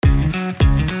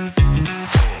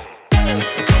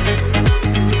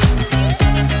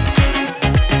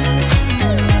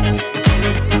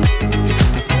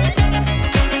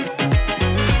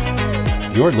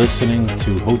You're listening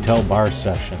to Hotel Bar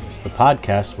Sessions, the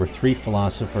podcast where three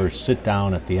philosophers sit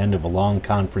down at the end of a long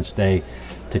conference day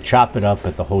to chop it up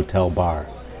at the hotel bar,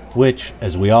 which,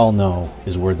 as we all know,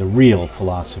 is where the real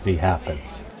philosophy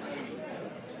happens.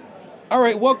 All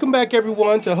right, welcome back,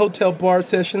 everyone, to Hotel Bar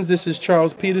Sessions. This is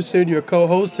Charles Peterson, your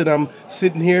co-host, and I'm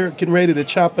sitting here getting ready to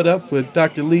chop it up with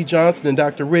Dr. Lee Johnson and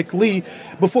Dr. Rick Lee.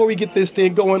 Before we get this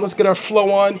thing going, let's get our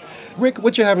flow on. Rick,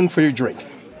 what you having for your drink?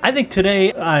 I think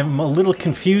today I'm a little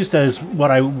confused as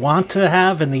what I want to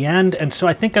have in the end, and so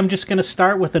I think I'm just going to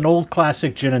start with an old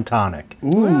classic gin and tonic.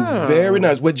 Ooh, Very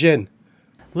nice. What gin?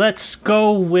 Let's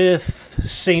go with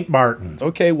St. Martin's.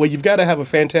 Okay, well, you've got to have a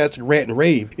fantastic rant and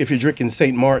rave if you're drinking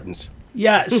St. Martin's.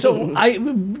 Yeah, so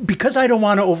because I don't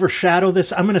want to overshadow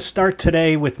this, I'm going to start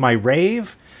today with my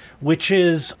rave, which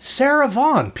is Sarah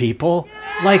Vaughan, people.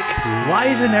 Like, why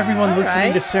isn't everyone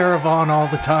listening to Sarah Vaughan all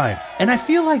the time? And I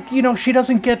feel like, she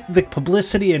doesn't get the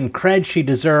publicity and cred she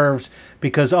deserves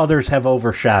because others have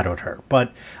overshadowed her.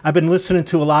 But I've been listening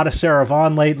to a lot of Sarah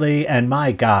Vaughan lately, and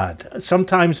my God,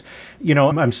 sometimes,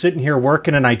 I'm sitting here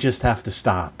working and I just have to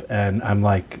stop. And I'm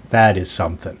like, that is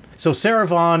something. So Sarah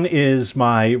Vaughan is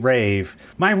my rave.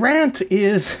 My rant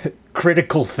is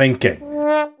critical thinking.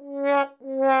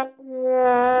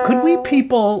 Could we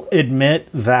people admit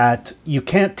that you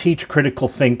can't teach critical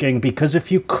thinking? Because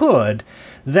if you could,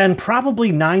 then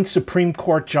probably 9 Supreme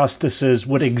Court justices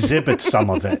would exhibit some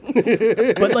of it.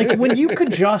 But when you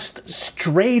could just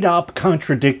straight up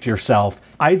contradict yourself,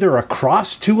 either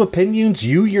across two opinions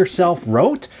you yourself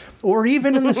wrote, or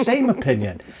even in the same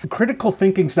opinion. Critical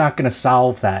thinking's not going to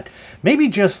solve that. Maybe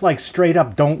just straight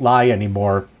up don't lie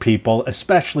anymore, people,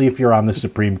 especially if you're on the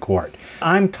Supreme Court.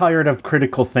 I'm tired of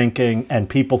critical thinking and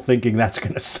people thinking that's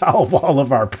going to solve all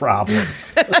of our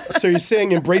problems. So you're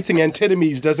saying embracing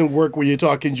antinomies doesn't work when you're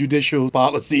talking judicial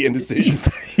policy and decisions?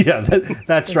 Yeah,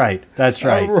 that's right. That's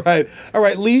right. All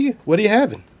right, Lee, what are you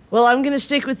having? Well, I'm going to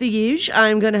stick with the usual.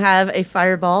 I'm going to have a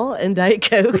Fireball and Diet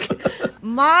Coke.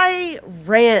 My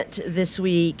rant this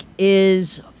week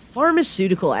is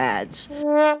pharmaceutical ads.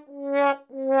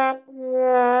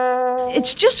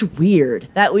 It's just weird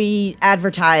that we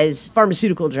advertise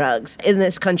pharmaceutical drugs in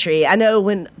this country. I know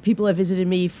when people have visited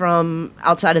me from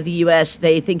outside of the U.S.,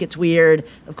 they think it's weird.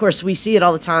 Of course, we see it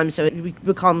all the time, so we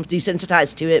become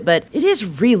desensitized to it, but it is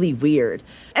really weird.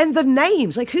 And the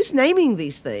names, who's naming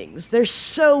these things? They're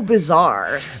so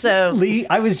bizarre. So, Lee,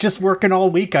 I was just working all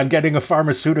week on getting a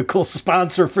pharmaceutical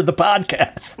sponsor for the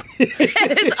podcast.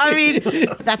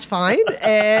 That's fine.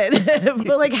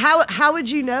 But how would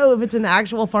you know if it's an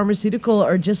actual pharmaceutical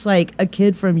or just a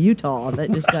kid from Utah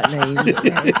that just got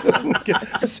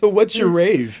named? So what's your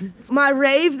rave? My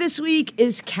rave this week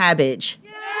is cabbage.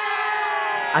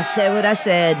 I said what I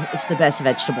said. It's the best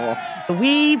vegetable.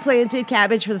 We planted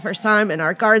cabbage for the first time in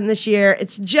our garden this year.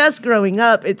 It's just growing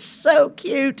up. It's so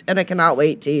cute, and I cannot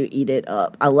wait to eat it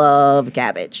up. I love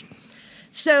cabbage.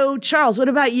 So, Charles, what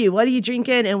about you? What are you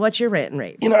drinking, and what's your rant and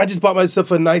rave? I just bought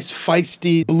myself a nice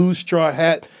feisty blue straw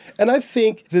hat, and I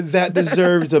think that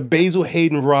deserves a Basil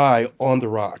Hayden rye on the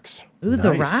rocks. Ooh, nice.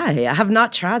 The rye. I have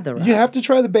not tried the rye. You have to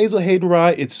try the Basil Hayden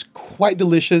rye. It's quite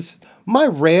delicious. My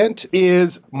rant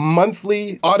is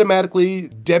monthly automatically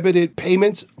debited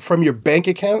payments from your bank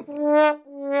account.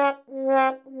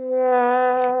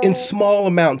 In small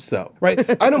amounts, though, right?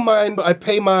 I don't mind. I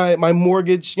pay my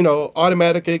mortgage,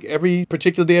 automatic every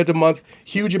particular day of the month.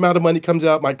 Huge amount of money comes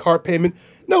out. My car payment,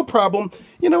 no problem.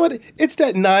 You know what? It's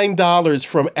that $9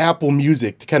 from Apple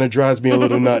Music that kind of drives me a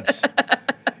little nuts.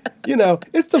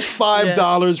 It's the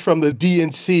 $5 from the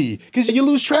DNC because you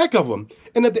lose track of them.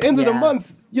 And at the end of the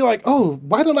month, you're like, oh,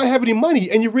 why don't I have any money?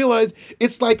 And you realize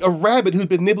it's like a rabbit who's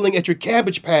been nibbling at your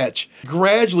cabbage patch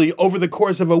gradually over the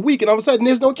course of a week. And all of a sudden,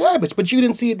 there's no cabbage, but you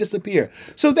didn't see it disappear.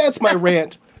 So that's my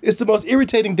rant. It's the most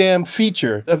irritating damn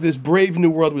feature of this brave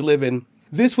new world we live in.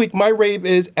 This week, my rave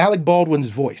is Alec Baldwin's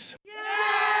voice.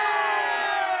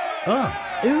 Oh.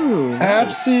 Ooh, nice.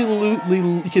 Absolutely.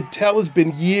 You could tell it's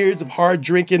been years of hard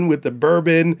drinking with the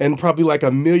bourbon and probably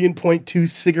 1.2 million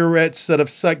cigarettes that have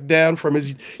sucked down from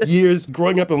his years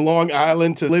growing up in Long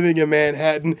Island to living in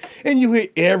Manhattan. And you hear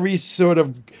every sort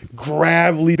of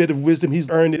gravelly bit of wisdom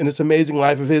he's earned in this amazing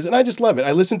life of his. And I just love it.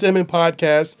 I listen to him in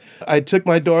podcasts. I took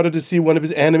my daughter to see one of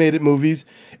his animated movies.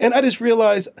 And I just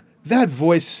realized that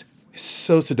voice is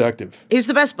so seductive. He's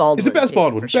the best Baldwin. He's the best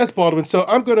Baldwin. Sure. Best Baldwin. So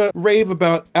I'm going to rave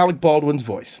about Alec Baldwin's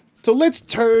voice. So let's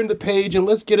turn the page and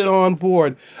let's get it on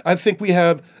board. I think we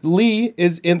have Lee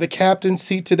is in the captain's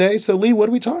seat today. So Lee, what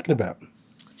are we talking about?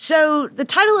 So the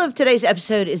title of today's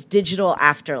episode is Digital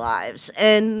Afterlives.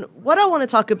 And what I want to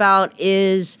talk about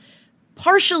is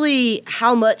partially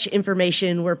how much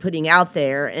information we're putting out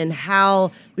there and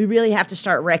how we really have to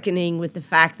start reckoning with the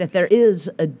fact that there is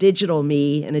a digital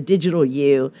me and a digital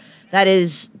you that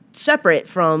is separate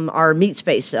from our meat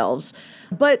space selves.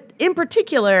 But in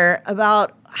particular,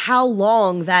 about how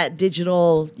long that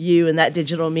digital you and that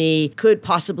digital me could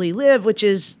possibly live, which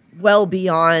is well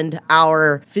beyond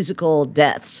our physical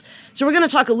deaths. So we're going to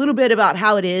talk a little bit about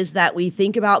how it is that we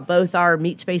think about both our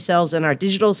meat space selves and our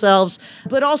digital selves,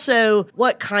 but also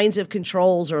what kinds of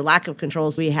controls or lack of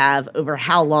controls we have over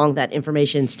how long that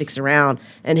information sticks around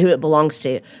and who it belongs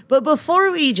to. But before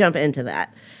we jump into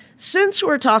that, since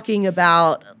we're talking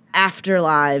about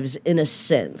afterlives in a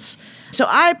sense, so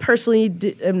I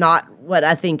personally am not what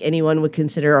I think anyone would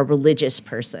consider a religious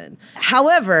person.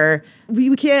 However,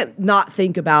 we can't not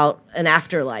think about an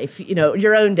afterlife,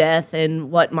 your own death and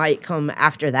what might come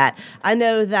after that. I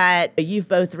know that you've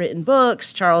both written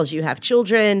books. Charles, you have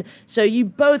children. So you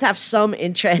both have some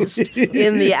interest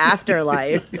in the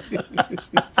afterlife.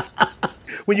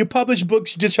 When you publish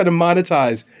books, you just try to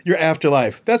monetize your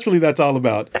afterlife. That's all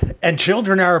about. And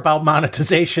children are about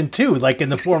monetization too, like in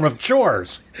the form of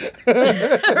chores.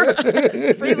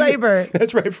 Free labor.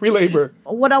 That's right, free labor.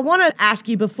 What I want to ask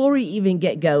you before we even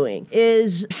get going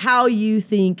is how you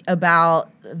think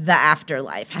about the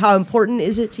afterlife. How important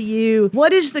is it to you?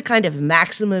 What is the kind of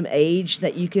maximum age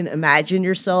that you can imagine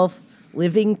yourself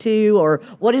living to, or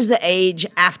what is the age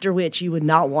after which you would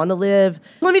not want to live?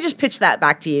 Let me just pitch that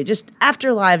back to you, just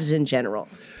afterlives in general.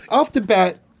 Off the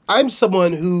bat, I'm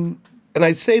someone who, and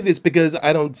I say this because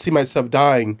I don't see myself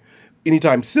dying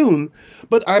anytime soon,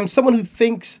 but I'm someone who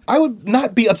thinks I would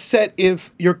not be upset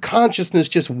if your consciousness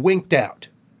just winked out,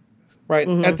 right,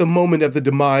 at the moment of the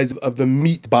demise of the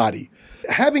meat body.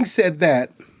 Having said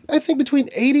that, I think between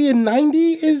 80 and 90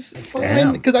 is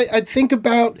fine, because I think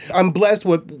about,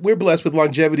 we're blessed with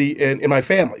longevity in my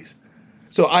families.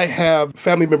 So I have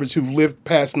family members who've lived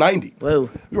past 90. Whoa.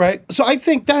 Right? So I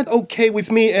think that's okay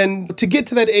with me, and to get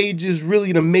to that age is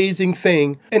really an amazing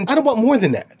thing, and I don't want more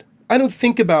than that. I don't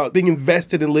think about being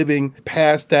invested in living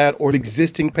past that or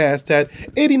existing past that.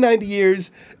 80, 90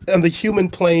 years on the human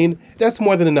plane, that's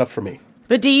more than enough for me.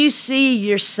 But do you see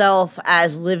yourself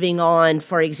as living on,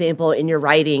 for example, in your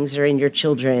writings or in your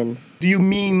children? Do you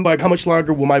mean like how much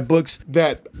longer will my books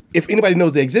that, if anybody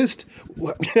knows they exist,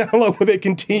 how long will they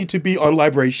continue to be on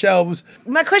library shelves?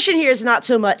 My question here is not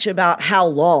so much about how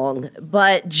long,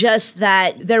 but just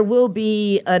that there will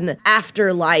be an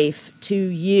afterlife to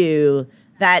you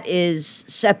that is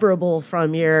separable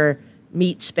from your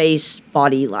meat space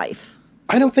body life.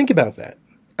 I don't think about that.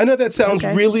 I know that sounds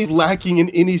really lacking in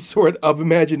any sort of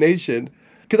imagination,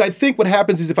 because I think what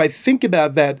happens is if I think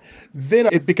about that, then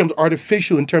it becomes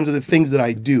artificial in terms of the things that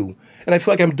I do. And I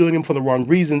feel like I'm doing them for the wrong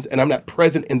reasons, and I'm not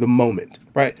present in the moment,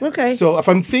 right? Okay. So if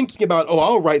I'm thinking about,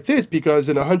 I'll write this because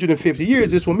in 150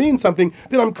 years this will mean something,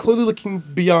 then I'm clearly looking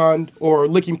beyond or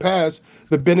looking past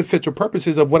the benefits or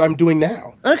purposes of what I'm doing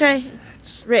now. Okay.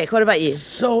 Rick, what about you?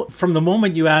 So from the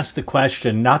moment you asked the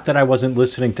question, not that I wasn't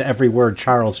listening to every word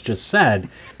Charles just said,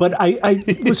 but I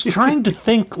was trying to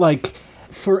think, like,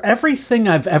 for everything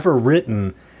I've ever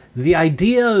written, the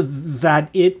idea that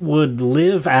it would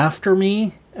live after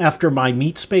me, after my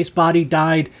meat space body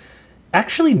died,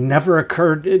 actually never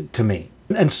occurred to me,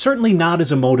 and certainly not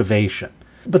as a motivation.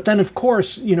 But then, of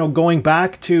course, going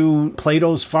back to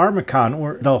Plato's Pharmakon,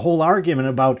 or the whole argument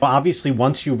about, obviously,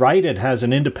 once you write it has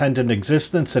an independent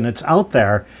existence and it's out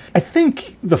there. I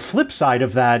think the flip side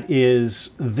of that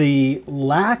is the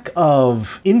lack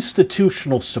of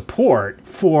institutional support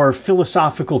for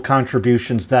philosophical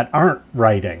contributions that aren't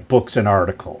writing books and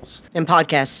articles. And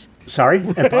podcasts. Sorry?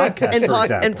 And podcasts, for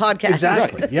example. And podcasts.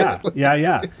 Exactly.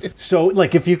 Yeah. So,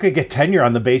 like, if you could get tenure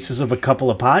on the basis of a couple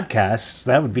of podcasts,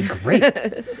 that would be great.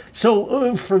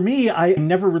 So, for me, I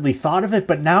never really thought of it,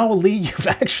 but now, Lee, you've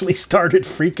actually started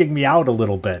freaking me out a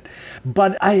little bit.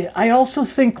 But I also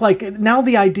think, like, now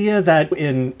the idea that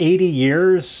in 80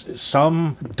 years,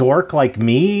 some dork like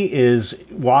me is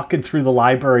walking through the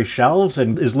library shelves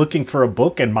and is looking for a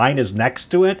book and mine is next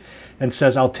to it, and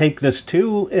says, I'll take this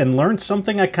too, and learn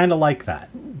something, I kind of like that.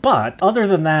 But other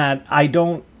than that, I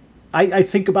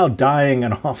think about dying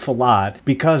an awful lot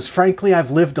because, frankly, I've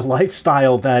lived a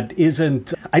lifestyle that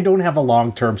I don't have a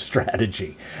long-term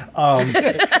strategy.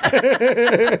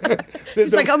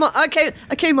 It's like,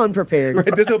 I came unprepared.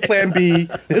 Right, there's no plan B,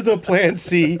 there's no plan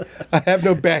C, I have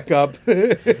no backup.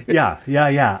 Yeah,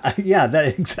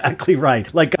 that's exactly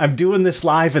right. Like, I'm doing this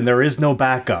live and there is no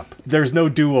backup. There's no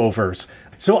do-overs.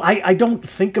 So I don't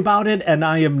think about it, and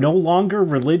I am no longer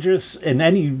religious in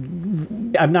any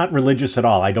I'm not religious at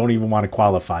all. I don't even want to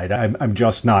qualify it. I'm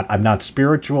just not. I'm not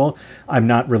spiritual. I'm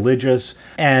not religious.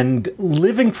 And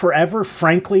living forever,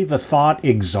 frankly, the thought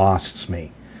exhausts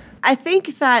me. I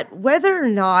think that whether or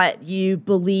not you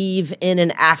believe in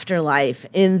an afterlife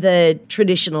in the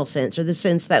traditional sense, or the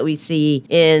sense that we see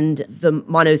in the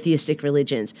monotheistic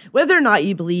religions, whether or not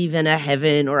you believe in a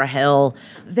heaven or a hell,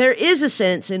 there is a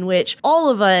sense in which all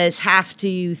of us have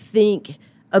to think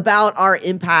about our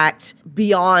impact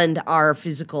beyond our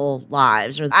physical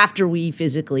lives or after we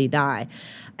physically die.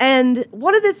 And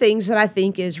one of the things that I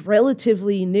think is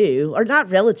relatively new, or not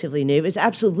relatively new, is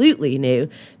absolutely new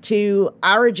to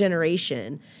our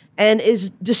generation and is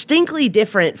distinctly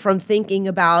different from thinking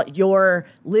about your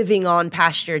living on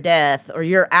past your death or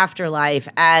your afterlife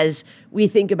as we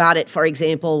think about it, for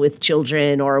example, with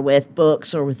children or with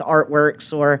books or with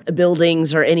artworks or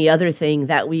buildings or any other thing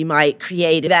that we might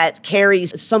create that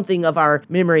carries something of our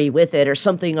memory with it or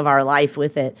something of our life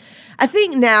with it. I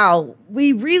think now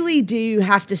we really do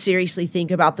have to seriously think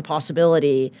about the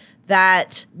possibility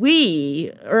that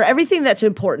we, or everything that's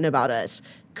important about us,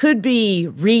 could be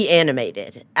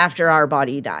reanimated after our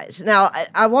body dies. Now,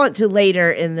 I want to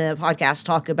later in the podcast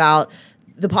talk about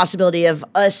the possibility of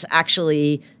us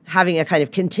actually having a kind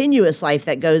of continuous life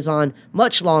that goes on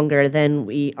much longer than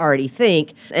we already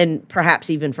think, and perhaps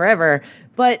even forever.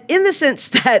 But in the sense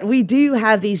that we do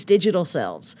have these digital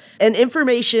selves, and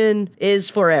information is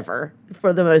forever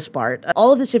for the most part.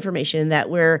 All of this information that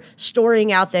we're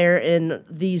storing out there in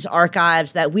these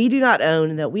archives that we do not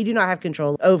own, that we do not have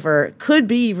control over, could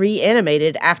be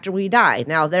reanimated after we die.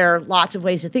 Now, there are lots of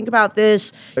ways to think about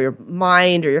this. Your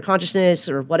mind or your consciousness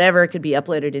or whatever could be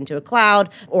uploaded into a cloud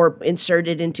or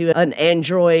inserted into an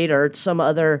android or some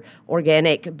other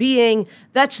organic being.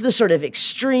 That's the sort of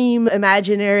extreme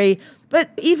imaginary, but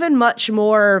even much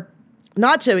more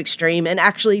not so extreme and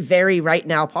actually very right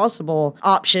now possible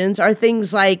options are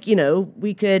things like,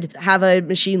 we could have a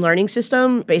machine learning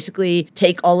system, basically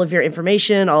take all of your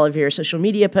information, all of your social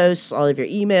media posts, all of your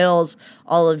emails,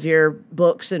 all of your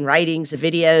books and writings,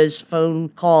 videos, phone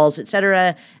calls,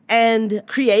 etc., and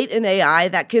create an AI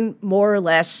that can more or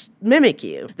less mimic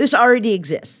you. This already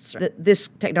exists. This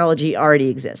technology already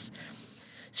exists.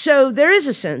 So there is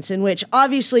a sense in which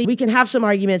obviously we can have some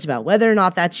arguments about whether or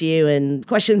not that's you and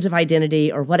questions of identity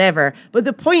or whatever. But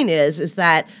the point is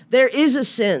that there is a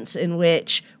sense in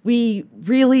which we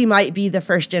really might be the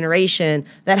first generation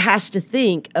that has to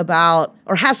think about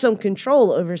or has some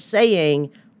control over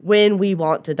saying when we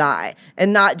want to die,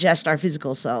 and not just our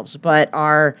physical selves, but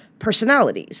our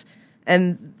personalities.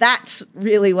 And that's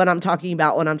really what I'm talking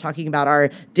about when I'm talking about our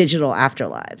digital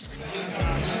afterlives.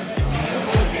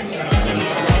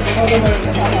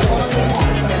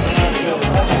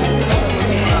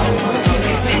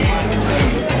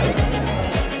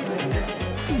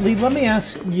 Lee, let me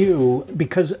ask you,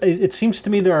 because it seems to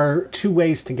me there are two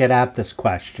ways to get at this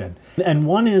question. And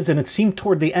one is, and it seemed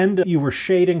toward the end you were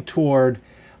shading toward,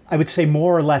 I would say,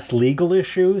 more or less legal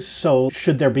issues. So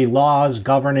should there be laws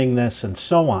governing this and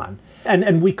so on?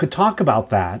 And we could talk about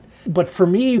that. But for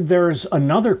me, there's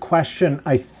another question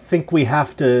I think we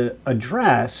have to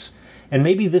address. And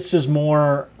maybe this is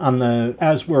more on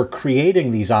as we're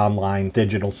creating these online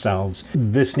digital selves,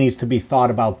 this needs to be thought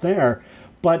about there.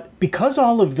 But because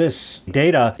all of this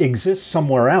data exists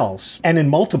somewhere else and in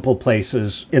multiple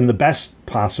places in the best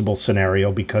possible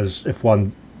scenario, because if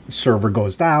one server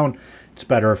goes down, it's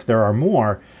better if there are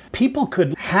more, people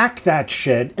could hack that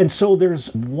shit. And so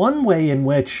there's one way in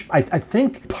which I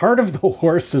think part of the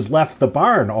horse has left the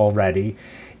barn already,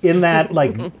 in that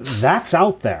that's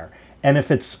out there. And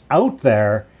if it's out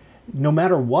there, no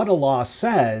matter what a law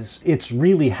says, it's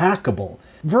really hackable.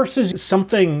 Versus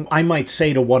something I might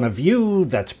say to one of you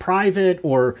that's private,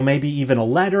 or maybe even a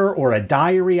letter or a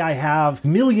diary I have.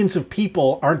 Millions of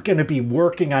people aren't going to be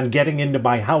working on getting into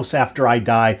my house after I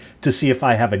die to see if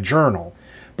I have a journal.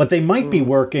 But they might be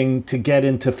working to get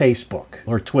into Facebook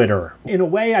or Twitter. In a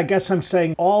way, I guess I'm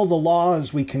saying all the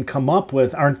laws we can come up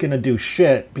with aren't going to do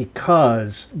shit,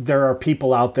 because there are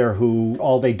people out there who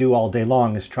all they do all day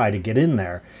long is try to get in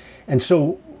there. And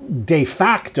so de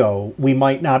facto, we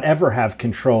might not ever have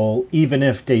control, even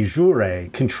if de jure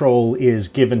control is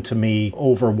given to me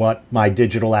over what my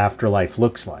digital afterlife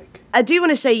looks like. I do want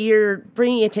to say you're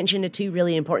bringing attention to two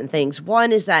really important things.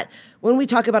 One is that when we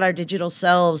talk about our digital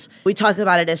selves, we talk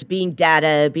about it as being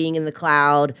data, being in the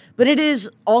cloud, but it is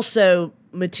also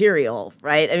material,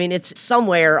 right? I mean, it's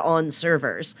somewhere on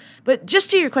servers. But just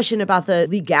to your question about the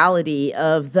legality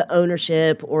of the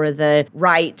ownership or the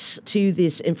rights to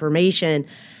this information,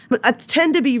 I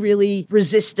tend to be really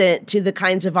resistant to the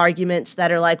kinds of arguments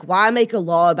that are like, why make a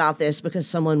law about this because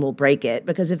someone will break it?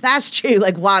 Because if that's true,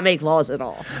 like, why make laws at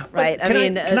all, right?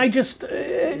 Can I just,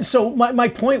 so my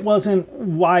point wasn't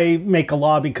why make a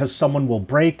law because someone will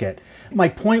break it. My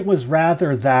point was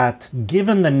rather that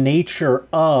given the nature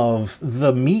of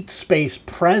the meat space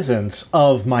presence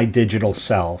of my digital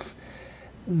self,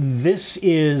 this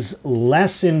is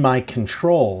less in my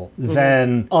control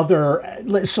than other.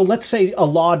 So let's say a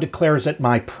law declares it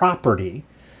my property.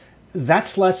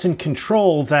 That's less in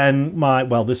control than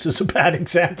this is a bad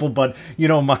example, but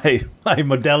my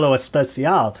Modelo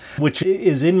Especial, which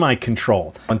is in my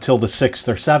control until the 6th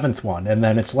or 7th one, and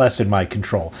then it's less in my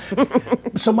control.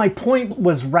 So my point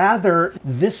was rather,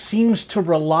 this seems to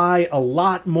rely a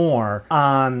lot more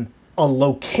on a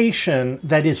location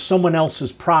that is someone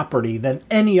else's property than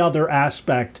any other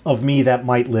aspect of me that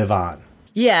might live on.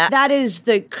 Yeah, that is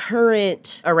the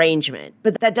current arrangement,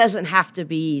 but that doesn't have to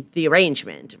be the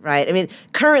arrangement, right? I mean,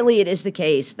 currently it is the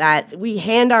case that we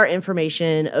hand our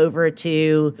information over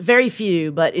to very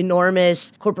few but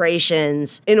enormous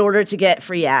corporations in order to get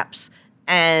free apps.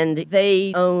 And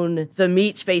they own the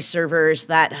meat space servers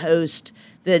that host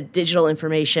the digital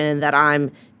information that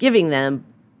I'm giving them.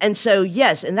 And so,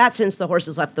 yes, in that sense, the horse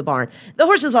has left the barn. The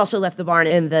horse has also left the barn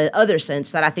in the other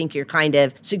sense that I think you're kind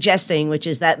of suggesting, which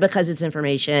is that because it's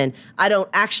information, I don't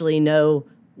actually know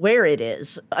where it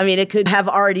is. I mean, it could have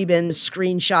already been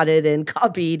screenshotted and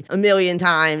copied a million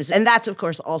times. And that's, of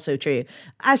course, also true.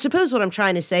 I suppose what I'm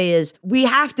trying to say is we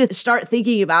have to start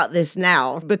thinking about this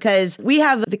now because we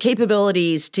have the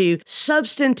capabilities to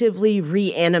substantively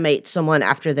reanimate someone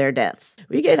after their deaths.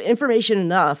 We get information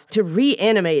enough to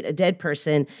reanimate a dead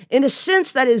person in a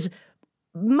sense that is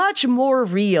much more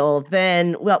real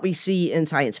than what we see in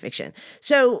science fiction.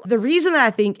 So the reason that I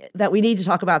think that we need to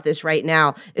talk about this right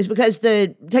now is because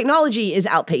the technology is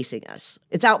outpacing us.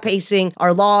 It's outpacing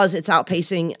our laws. It's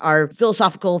outpacing our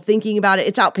philosophical thinking about it.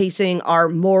 It's outpacing our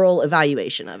moral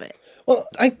evaluation of it. Well,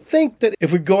 I think that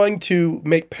if we're going to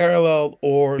make parallel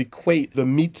or equate the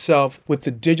meat self with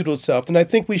the digital self, then I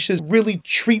think we should really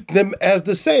treat them as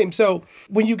the same. So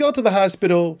when you go to the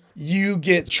hospital, you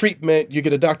get treatment, you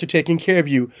get a doctor taking care of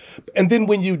you. And then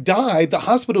when you die, the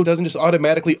hospital doesn't just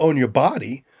automatically own your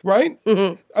body, right?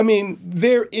 Mm-hmm. I mean,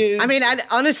 there is...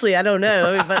 honestly, I don't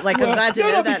know, but I'm glad to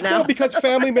know that now. No, because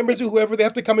family members or whoever, they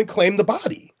have to come and claim the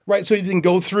body, right? So you can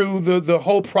go through the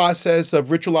whole process of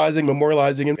ritualizing,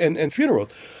 memorializing, and funerals.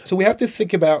 So we have to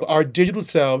think about our digital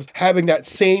selves having that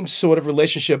same sort of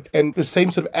relationship and the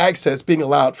same sort of access being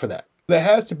allowed for that. There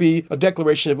has to be a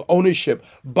declaration of ownership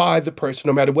by the person,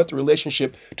 no matter what the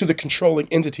relationship to the controlling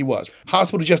entity was.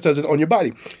 Hospital just doesn't own your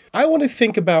body. I want to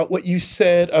think about what you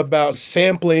said about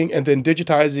sampling and then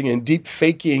digitizing and deep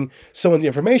faking some of the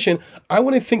information. I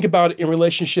want to think about it in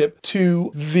relationship to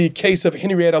the case of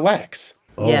Henrietta Lacks.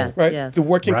 Oh. Yeah, right? Yeah. The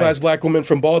working class black woman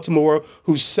from Baltimore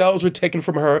whose cells were taken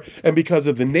from her, and because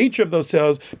of the nature of those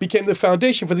cells, became the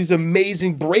foundation for these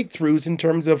amazing breakthroughs in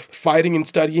terms of fighting and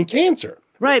studying cancer.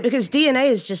 Right, because DNA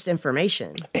is just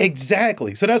information.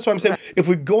 Exactly. So that's what I'm saying. Right. If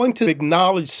we're going to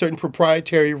acknowledge certain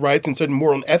proprietary rights and certain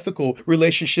moral and ethical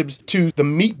relationships to the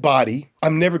meat body,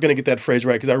 I'm never going to get that phrase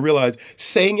right because I realize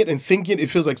saying it and thinking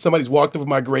it feels like somebody's walked over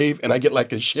my grave and I get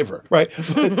like a shiver, right?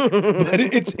 But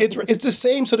it's the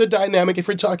same sort of dynamic if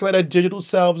we're talking about our digital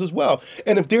selves as well.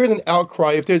 And if there is an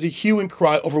outcry, if there's a hue and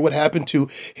cry over what happened to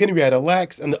Henrietta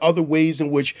Lacks and the other ways in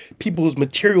which people's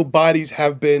material bodies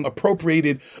have been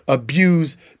appropriated,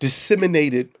 abused,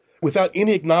 disseminated, without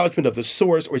any acknowledgement of the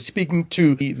source or speaking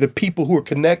to the people who are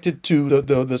connected to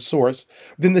the source,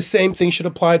 then the same thing should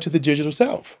apply to the digital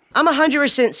self. I'm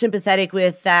 100% sympathetic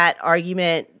with that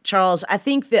argument, Charles. I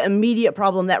think the immediate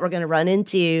problem that we're going to run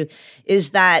into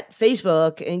is that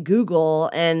Facebook and Google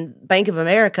and Bank of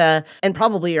America and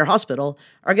probably your hospital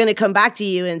are going to come back to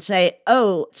you and say,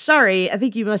 oh, sorry, I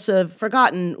think you must have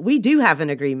forgotten. We do have an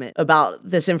agreement about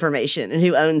this information and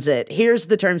who owns it. Here's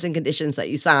the terms and conditions that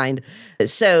you signed.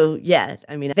 So, yeah,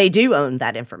 I mean, they do own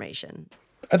that information.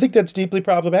 I think that's deeply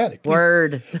problematic.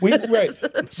 Word. Right.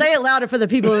 Say it louder for the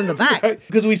people in the back. Right.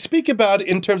 Because we speak about it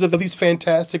in terms of these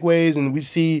fantastic ways, and we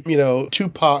see,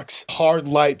 Tupac's hard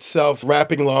light self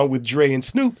rapping along with Dre and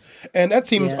Snoop. And that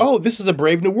seems, this is a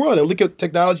brave new world, and look at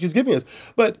technology he's giving us.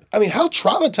 But, I mean, how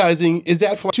traumatizing is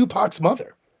that for Tupac's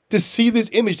mother? To see this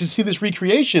image, to see this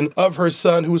recreation of her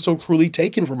son who was so cruelly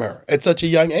taken from her at such a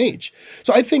young age.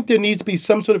 So I think there needs to be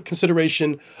some sort of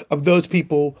consideration of those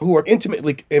people who are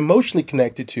intimately, emotionally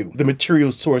connected to the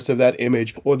material source of that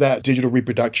image or that digital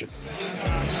reproduction.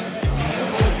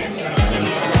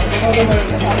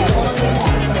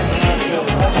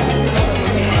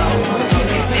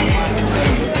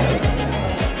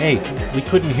 Hey, we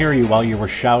couldn't hear you while you were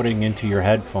shouting into your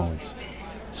headphones.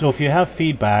 So if you have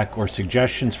feedback or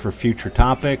suggestions for future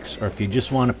topics, or if you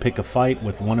just want to pick a fight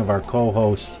with one of our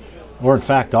co-hosts, or in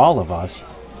fact all of us,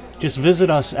 just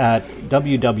visit us at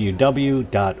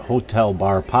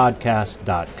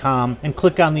www.hotelbarpodcast.com and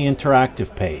click on the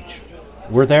interactive page.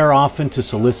 We're there often to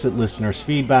solicit listeners'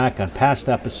 feedback on past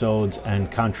episodes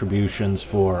and contributions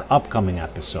for upcoming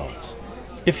episodes.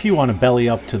 If you want to belly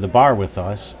up to the bar with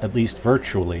us, at least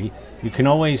virtually, you can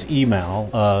always email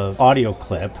an audio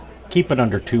clip, keep it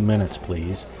under 2 minutes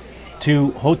please,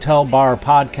 to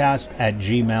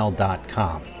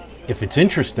hotelbarpodcast@gmail.com. If it's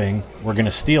interesting, we're going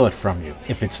to steal it from you.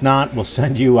 If it's not, we'll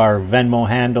send you our Venmo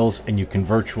handles and you can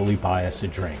virtually buy us a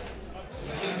drink.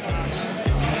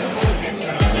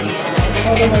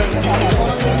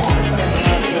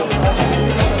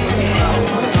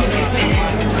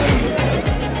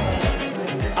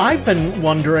 I've been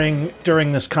wondering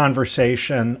during this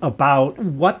conversation about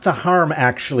what the harm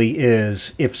actually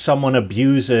is if someone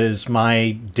abuses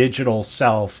my digital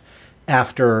self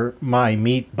after my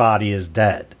meat body is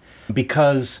dead.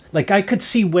 Because, I could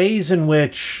see ways in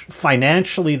which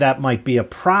financially that might be a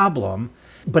problem.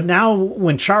 But now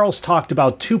when Charles talked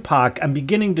about Tupac, I'm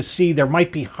beginning to see there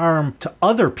might be harm to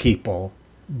other people,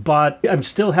 but I'm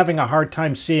still having a hard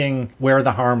time seeing where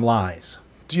the harm lies.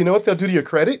 Do you know what they'll do to your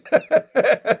credit?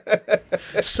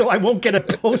 So I won't get a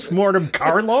post-mortem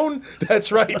car loan? That's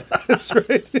right. That's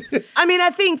right. I mean,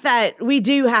 I think that we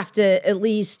do have to at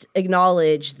least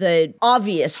acknowledge the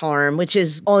obvious harm, which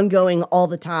is ongoing all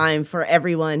the time for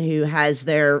everyone who has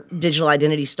their digital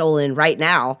identity stolen right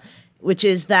now, which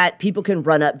is that people can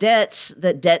run up debts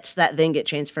that then get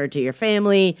transferred to your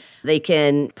family. They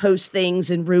can post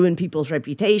things and ruin people's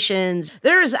reputations.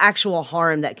 There is actual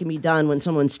harm that can be done when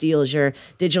someone steals your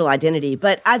digital identity.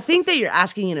 But I think that you're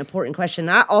asking an important question.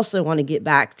 I also want to get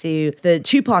back to the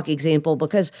Tupac example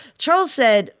because Charles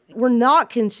said we're not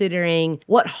considering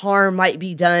what harm might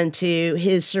be done to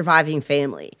his surviving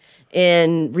family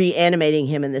in reanimating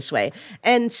him in this way.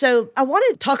 And so I want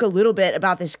to talk a little bit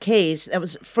about this case that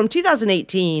was from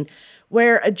 2018,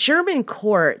 where a German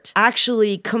court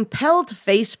actually compelled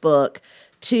Facebook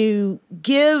to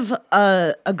give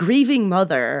a grieving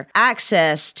mother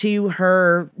access to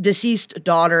her deceased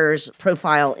daughter's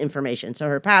profile information. So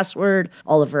her password,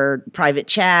 all of her private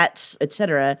chats,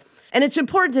 etc. And it's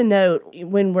important to note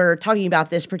when we're talking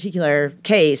about this particular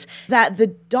case that the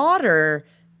daughter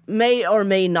may or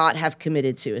may not have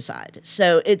committed suicide.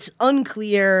 So it's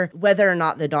unclear whether or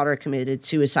not the daughter committed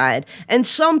suicide. And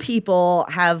some people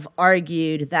have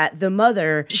argued that the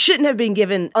mother shouldn't have been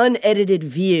given unedited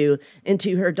view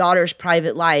into her daughter's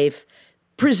private life,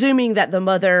 presuming that the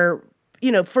mother,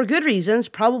 for good reasons,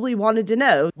 probably wanted to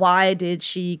know, why did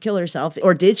she kill herself,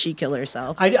 or did she kill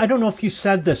herself? I don't know if you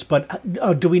said this,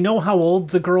 but do we know how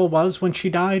old the girl was when she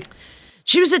died?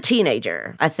 She was a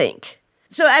teenager, I think.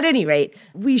 So at any rate,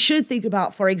 we should think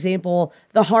about, for example,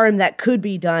 the harm that could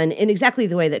be done in exactly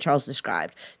the way that Charles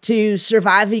described to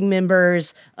surviving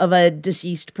members of a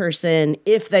deceased person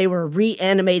if they were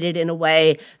reanimated in a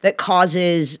way that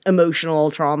causes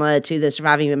emotional trauma to the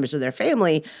surviving members of their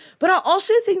family. But I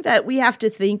also think that we have to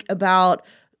think about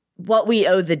what we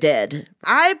owe the dead.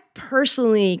 I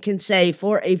personally can say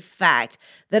for a fact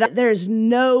that there is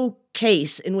no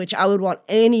case in which I would want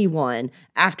anyone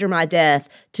after my death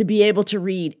to be able to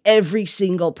read every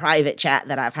single private chat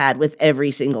that I've had with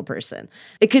every single person.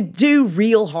 It could do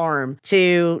real harm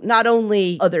to not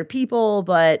only other people,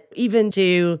 but even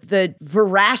to the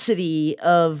veracity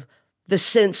of the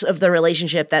sense of the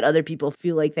relationship that other people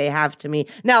feel like they have to me.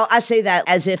 Now, I say that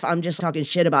as if I'm just talking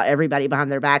shit about everybody behind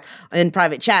their back in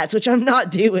private chats, which I'm not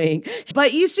doing.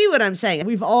 But you see what I'm saying.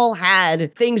 We've all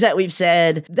had things that we've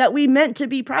said that we meant to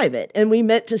be private and we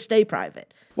meant to stay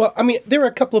private. Well, I mean, there are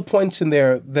a couple of points in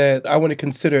there that I want to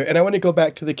consider. And I want to go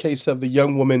back to the case of the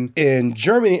young woman in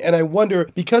Germany. And I wonder,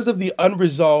 because of the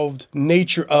unresolved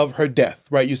nature of her death,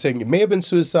 right? You're saying it may have been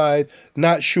suicide,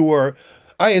 not sure.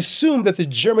 I assume that the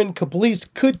German police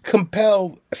could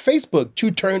compel Facebook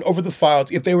to turn over the files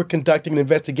if they were conducting an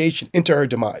investigation into her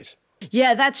demise.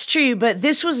 Yeah, that's true. But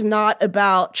this was not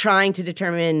about trying to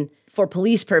determine for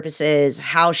police purposes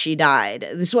how she died.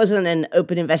 This wasn't an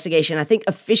open investigation. I think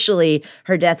officially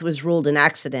her death was ruled an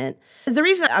accident. The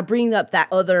reason I bring up that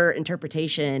other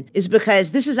interpretation is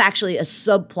because this is actually a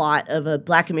subplot of a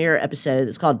Black Mirror episode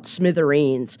that's called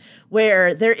Smithereens,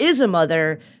 where there is a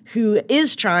mother who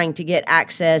is trying to get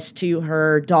access to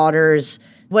her daughter's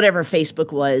whatever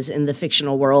Facebook was in the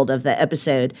fictional world of the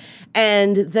episode.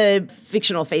 And the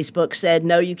fictional Facebook said,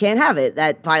 no, you can't have it.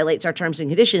 That violates our terms and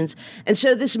conditions. And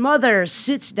so this mother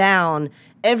sits down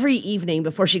every evening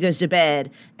before she goes to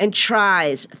bed and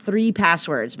tries 3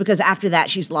 passwords, because after that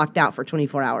she's locked out for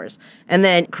 24 hours, and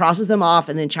then crosses them off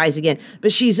and then tries again.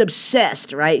 But she's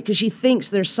obsessed, right? Because she thinks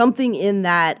there's something in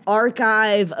that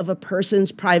archive of a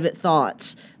person's private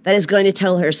thoughts that is going to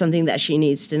tell her something that she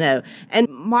needs to know. And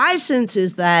my sense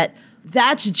is that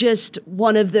that's just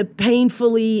one of the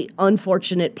painfully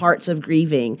unfortunate parts of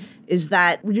grieving, is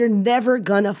that you're never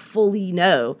gonna fully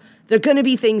know. There are going to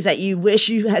be things that you wish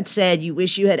you had said, you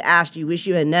wish you had asked, you wish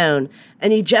you had known,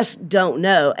 and you just don't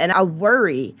know. And I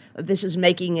worry that this is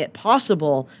making it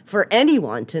possible for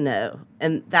anyone to know,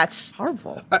 and that's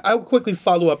harmful. I'll quickly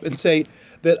follow up and say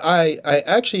that I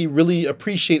actually really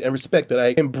appreciate and respect that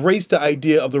I embrace the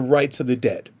idea of the rights of the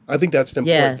dead. I think that's an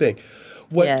important thing.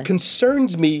 What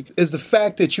concerns me is the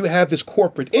fact that you have this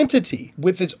corporate entity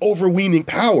with its overweening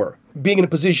power being in a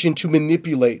position to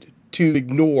manipulate, to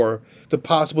ignore the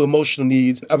possible emotional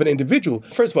needs of an individual.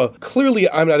 First of all, clearly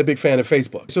I'm not a big fan of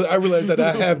Facebook. So I realize that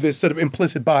I have this sort of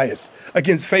implicit bias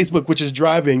against Facebook, which is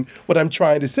driving what I'm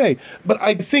trying to say. But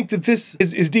I think that this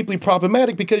is deeply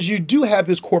problematic because you do have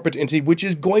this corporate entity which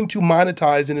is going to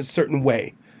monetize in a certain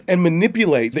way and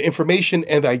manipulate the information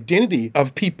and the identity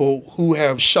of people who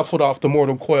have shuffled off the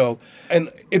mortal coil.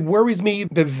 And it worries me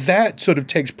that that sort of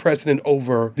takes precedent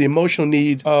over the emotional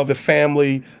needs of the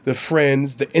family, the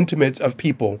friends, the intimates of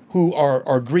people who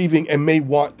are grieving and may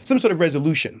want some sort of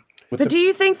resolution. But do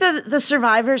you think that the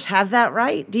survivors have that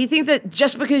right? Do you think that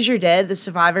just because you're dead, the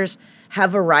survivors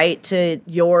have a right to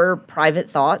your private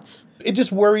thoughts? It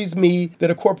just worries me that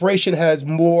a corporation has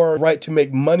more right to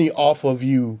make money off of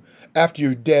you after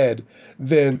you're dead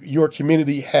than your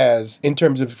community has in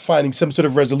terms of finding some sort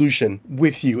of resolution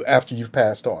with you after you've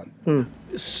passed on.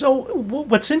 So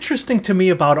what's interesting to me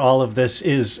about all of this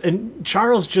is, and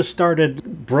Charles just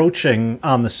started broaching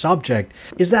on the subject,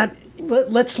 is that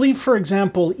let's leave, for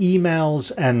example,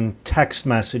 emails and text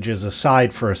messages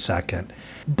aside for a second.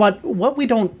 But what we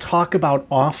don't talk about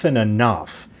often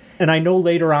enough, and I know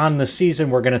later on in the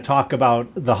season we're going to talk about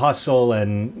the hustle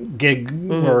and gig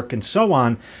work and so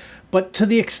on, but to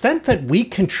the extent that we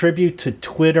contribute to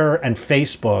Twitter and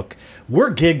Facebook, we're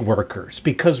gig workers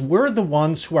because we're the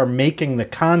ones who are making the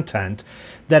content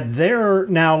that they're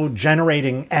now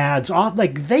generating ads off.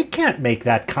 Like, they can't make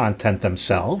that content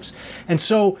themselves. And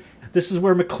so this is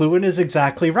where McLuhan is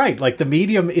exactly right. Like, the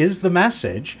medium is the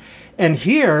message. And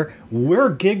here, we're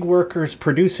gig workers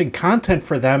producing content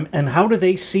for them. And how do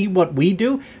they see what we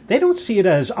do? They don't see it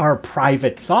as our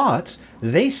private thoughts.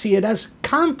 They see it as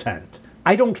content.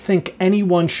 I don't think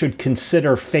anyone should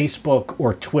consider Facebook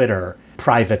or Twitter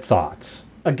private thoughts.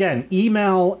 Again,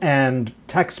 email and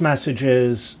text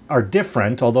messages are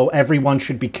different, although everyone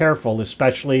should be careful,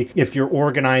 especially if you're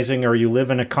organizing or you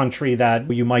live in a country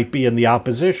that you might be in the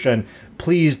opposition.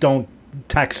 Please don't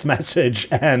text message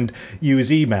and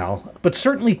use email. But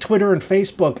certainly Twitter and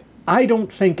Facebook, I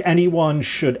don't think anyone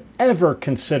should ever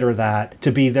consider that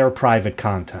to be their private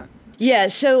content. Yeah,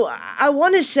 so I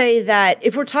want to say that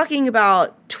if we're talking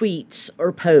about tweets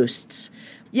or posts,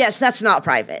 yes, that's not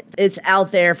private. It's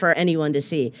out there for anyone to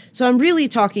see. So I'm really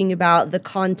talking about the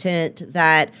content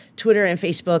that Twitter and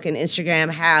Facebook and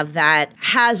Instagram have that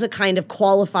has a kind of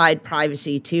qualified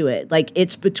privacy to it. Like,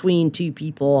 it's between two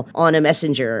people on a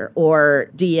messenger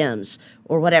or DMs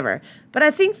or whatever. But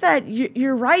I think that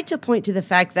you're right to point to the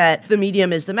fact that the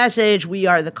medium is the message, we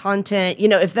are the content. You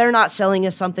know, if they're not selling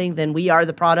us something, then we are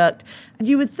the product.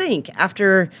 You would think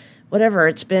after whatever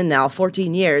it's been now,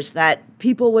 14 years, that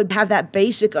people would have that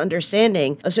basic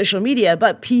understanding of social media,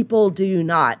 but people do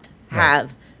not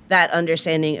have that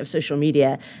understanding of social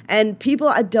media. And people,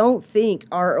 I don't think,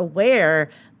 are aware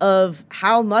of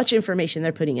how much information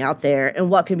they're putting out there and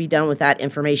what can be done with that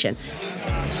information.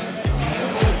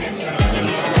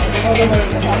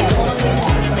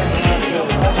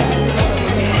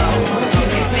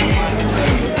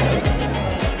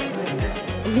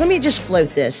 Let me just float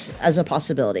this as a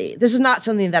possibility. This is not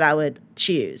something that I would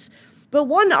choose. But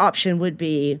one option would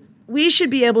be, we should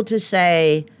be able to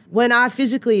say, when I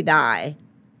physically die,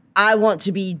 I want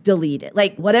to be deleted.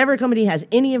 Like, whatever company has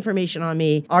any information on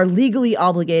me are legally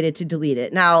obligated to delete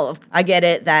it. Now, I get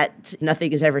it that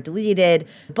nothing is ever deleted,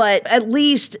 but at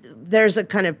least there's a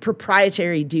kind of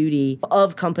proprietary duty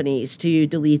of companies to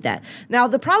delete that. Now,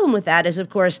 the problem with that is, of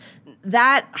course,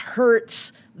 that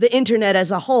hurts the internet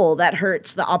as a whole. That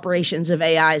hurts the operations of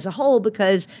AI as a whole,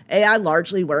 because AI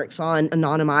largely works on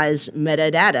anonymized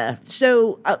metadata.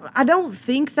 So I don't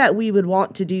think that we would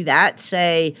want to do that,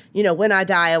 say, you know, when I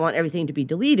die, I want everything to be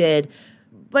deleted.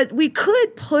 But we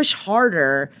could push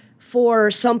harder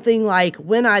for something like,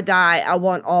 when I die, I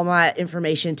want all my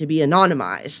information to be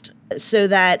anonymized. So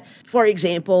that, for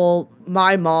example,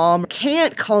 my mom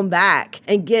can't come back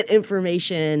and get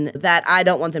information that I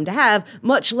don't want them to have,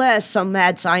 much less some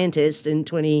mad scientist in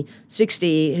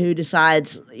 2060 who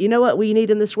decides, you know what we need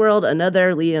in this world?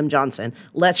 Another Liam Johnson.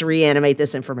 Let's reanimate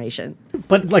this information.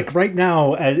 But like right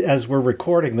now, as we're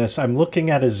recording this, I'm looking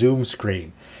at a Zoom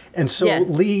screen. And so, Yeah.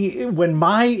 Lee, when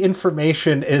my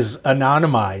information is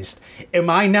anonymized, am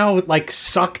I now like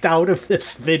sucked out of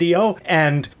this video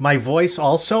and my voice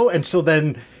also? And so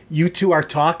then you two are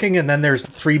talking and then there's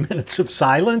 3 minutes of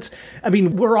silence? I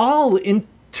mean, we're all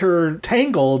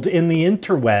intertangled in the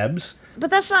interwebs. But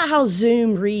that's not how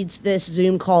Zoom reads this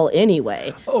Zoom call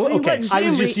anyway. Oh, I mean, okay. what I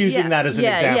was Zoom just using that as an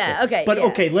example. Yeah, okay. But yeah.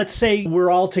 okay, let's say we're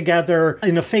all together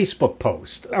in a Facebook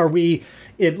post. Are we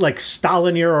in like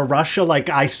Stalin era Russia? Like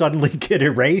I suddenly get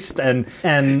erased and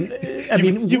I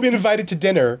mean, You've been invited to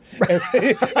dinner, and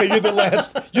you're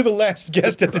the last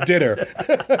guest at the dinner.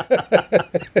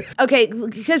 Okay,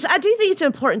 because I do think it's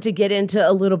important to get into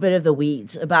a little bit of the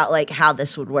weeds about like how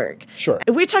this would work. Sure.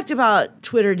 If we talked about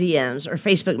Twitter DMs or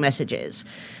Facebook messages,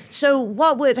 so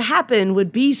what would happen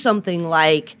would be something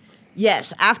like,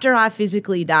 yes, after I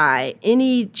physically die,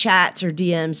 any chats or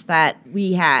DMs that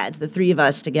we had, the three of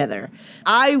us together,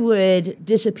 I would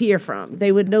disappear from.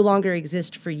 They would no longer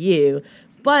exist for you.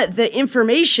 But the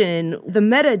information, the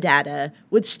metadata,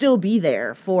 would still be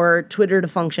there for Twitter to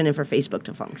function and for Facebook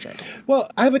to function. Well,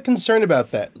 I have a concern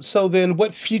about that. So then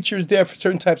what future is there for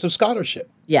certain types of scholarship?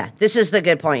 Yeah, this is the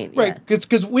good point. Right,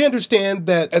 because we understand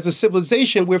that as a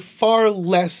civilization, we're far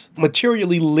less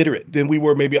materially literate than we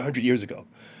were maybe 100 years ago.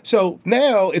 So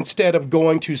now, instead of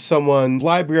going to someone's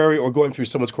library or going through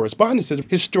someone's correspondences,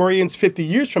 historians 50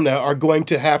 years from now are going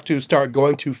to have to start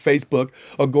going to Facebook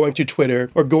or going to Twitter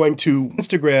or going to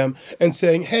Instagram and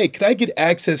saying, hey, can I get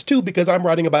access to, because I'm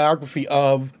writing a biography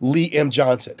of Lee M.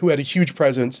 Johnson, who had a huge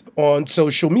presence on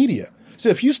social media. So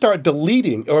if you start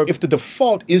deleting, or if the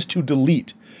default is to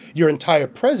delete your entire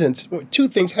presence, two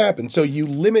things happen. So you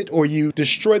limit or you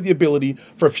destroy the ability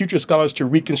for future scholars to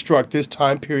reconstruct this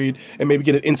time period and maybe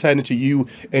get an insight into you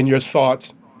and your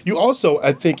thoughts. You also,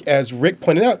 I think, as Rick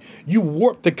pointed out, you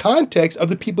warp the context of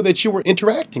the people that you were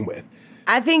interacting with.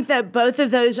 I think that both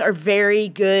of those are very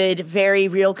good, very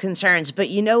real concerns. But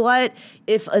you know what?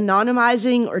 If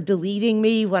anonymizing or deleting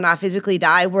me when I physically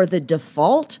die were the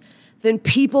default, then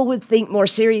people would think more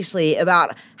seriously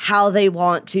about how they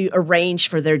want to arrange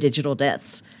for their digital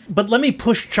deaths. But let me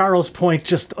push Charles' point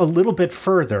just a little bit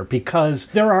further, because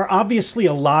there are obviously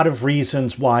a lot of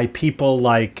reasons why people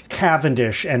like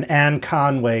Cavendish and Anne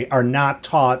Conway are not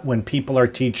taught when people are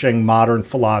teaching modern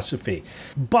philosophy.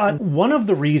 But one of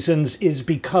the reasons is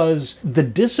because the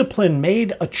discipline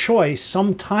made a choice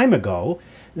some time ago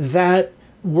that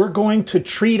we're going to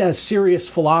treat as serious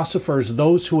philosophers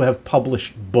those who have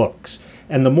published books.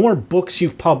 And the more books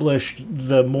you've published,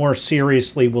 the more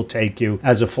seriously we'll take you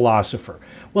as a philosopher.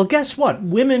 Well, guess what?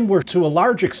 Women were, to a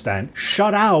large extent,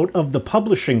 shut out of the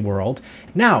publishing world.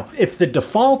 Now, if the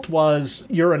default was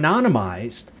you're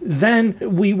anonymized, then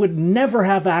we would never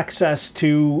have access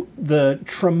to the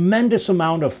tremendous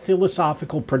amount of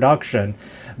philosophical production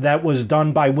that was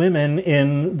done by women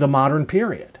in the modern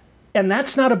period. And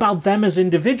that's not about them as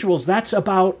individuals. That's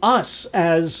about us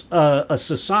as a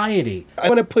society. I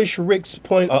want to push Rick's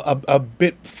point a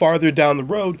bit farther down the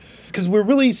road, because we're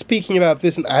really speaking about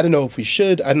this, and I don't know if we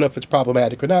should, I don't know if it's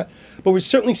problematic or not, but we're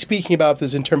certainly speaking about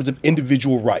this in terms of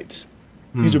individual rights.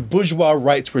 These are bourgeois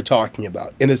rights we're talking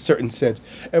about, in a certain sense.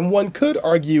 And one could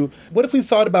argue, what if we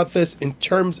thought about this in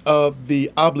terms of the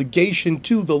obligation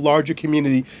to the larger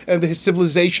community and the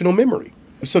civilizational memory?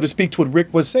 So to speak to what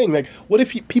Rick was saying, like, what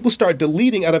if people start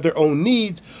deleting out of their own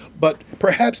needs, but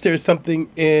perhaps there's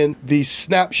something in the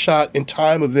snapshot in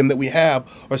time of them that we have,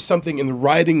 or something in the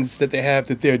writings that they have,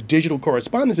 that they're digital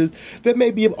correspondences, that may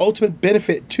be of ultimate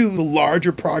benefit to the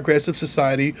larger progress of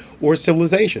society or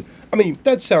civilization. I mean,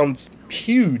 that sounds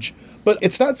huge, but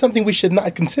it's not something we should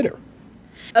not consider.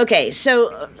 Okay,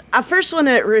 so I first want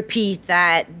to repeat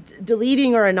that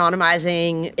deleting or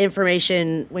anonymizing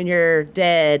information when you're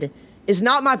dead is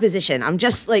not my position. I'm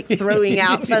just like throwing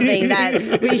out something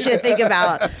that we should think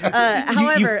about.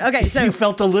 However, okay, so you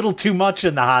felt a little too much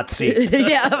in the hot seat.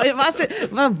 yeah,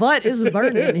 my butt is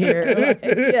burning here.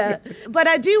 Yeah, but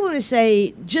I do want to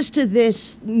say, just to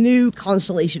this new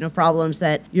constellation of problems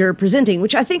that you're presenting,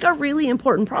 which I think are really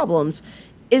important problems,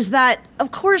 is that,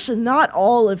 of course, not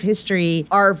all of history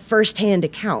are firsthand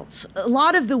accounts. A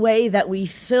lot of the way that we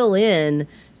fill in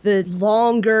the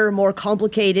longer, more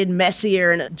complicated,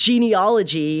 messier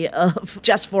genealogy of,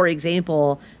 just for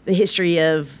example, the history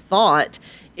of thought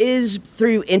is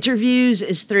through interviews,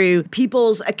 is through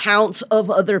people's accounts of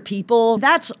other people.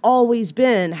 That's always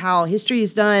been how history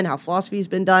is done, how philosophy has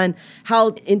been done, how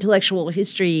intellectual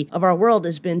history of our world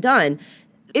has been done.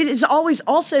 It has always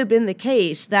also been the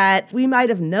case that we might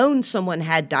have known someone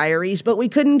had diaries, but we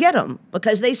couldn't get them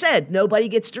because they said nobody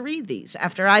gets to read these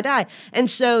after I die. And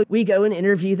so we go and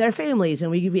interview their families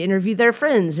and we interview their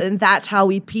friends. And that's how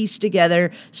we piece together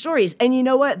stories. And you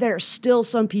know what? There are still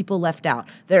some people left out.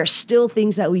 There are still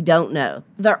things that we don't know.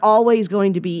 There are always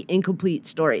going to be incomplete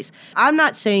stories. I'm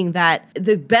not saying that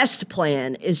the best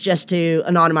plan is just to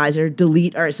anonymize or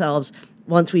delete ourselves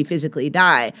once we physically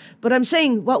die. But I'm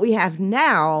saying what we have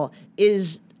now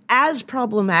is as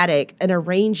problematic an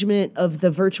arrangement of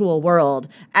the virtual world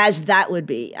as that would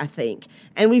be, I think.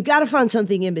 And we've got to find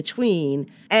something in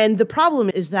between. And the problem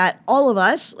is that all of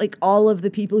us, like all of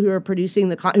the people who are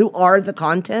producing who are the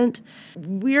content,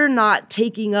 we're not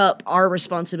taking up our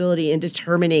responsibility in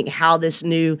determining how this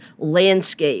new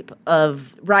landscape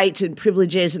of rights and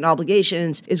privileges and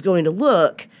obligations is going to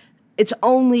look. It's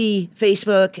only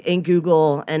Facebook and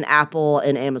Google and Apple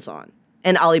and Amazon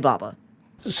and Alibaba.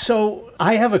 So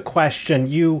I have a question.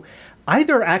 You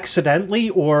either accidentally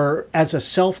or as a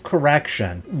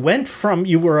self-correction went from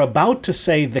you were about to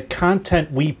say the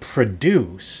content we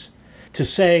produce to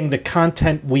saying the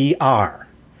content we are.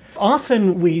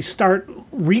 Often we start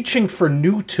reaching for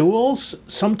new tools,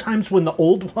 sometimes when the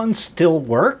old ones still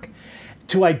work,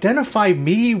 to identify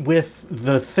me with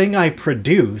the thing I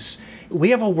produce. We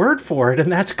have a word for it,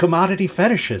 and that's commodity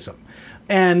fetishism.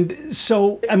 And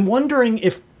so I'm wondering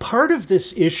if part of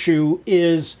this issue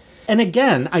is, and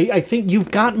again, I think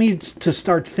you've got me to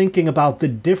start thinking about the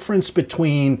difference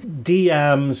between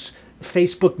DMs,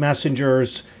 Facebook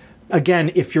messengers.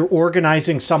 Again, if you're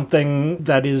organizing something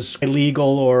that is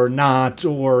illegal or not,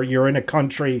 or you're in a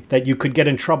country that you could get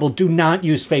in trouble, do not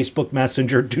use Facebook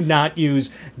Messenger. Do not use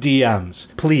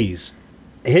DMs. Please.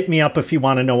 Hit me up if you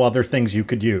want to know other things you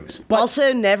could use. But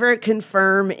also, never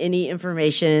confirm any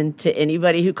information to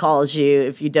anybody who calls you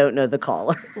if you don't know the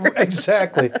caller.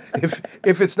 Exactly.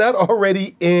 If it's not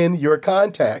already in your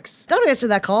contacts. Don't answer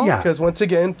that call. Yeah. Because once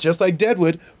again, just like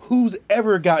Deadwood, who's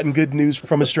ever gotten good news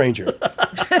from a stranger?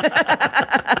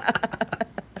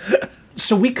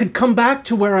 So we could come back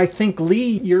to where I think,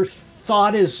 Lee, your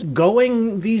thought is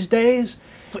going these days.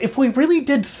 If we really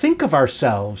did think of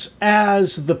ourselves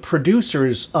as the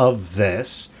producers of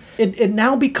this, it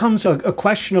now becomes a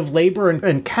question of labor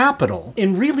and capital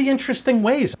in really interesting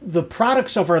ways. The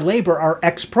products of our labor are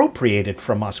expropriated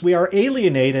from us. We are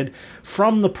alienated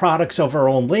from the products of our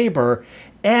own labor.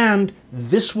 And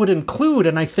this would include,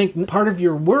 and I think part of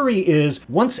your worry is,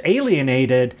 once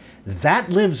alienated, that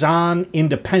lives on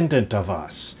independent of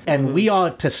us. And we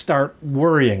ought to start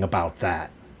worrying about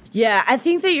that. Yeah, I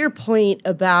think that your point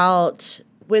about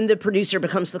when the producer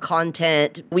becomes the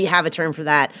content, we have a term for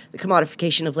that, the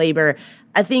commodification of labor.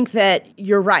 I think that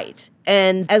you're right.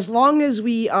 And as long as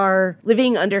we are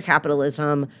living under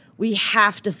capitalism, we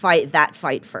have to fight that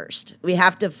fight first. We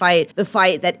have to fight the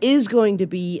fight that is going to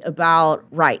be about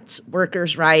rights,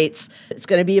 workers' rights. It's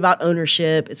going to be about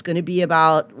ownership. It's going to be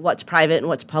about what's private and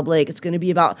what's public. It's going to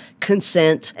be about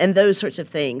consent and those sorts of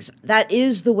things. That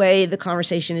is the way the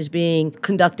conversation is being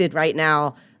conducted right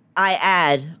now. I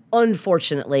add,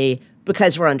 unfortunately,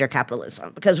 because we're under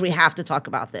capitalism, because we have to talk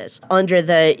about this under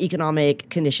the economic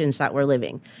conditions that we're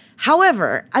living.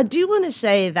 However, I do want to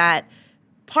say that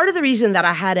part of the reason that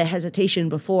I had a hesitation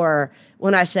before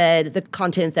when I said the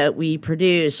content that we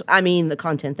produce, I mean the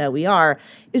content that we are,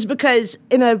 is because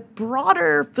in a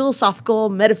broader philosophical,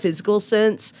 metaphysical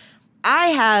sense, I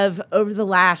have, over the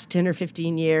last 10 or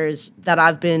 15 years that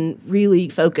I've been really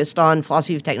focused on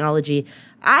philosophy of technology,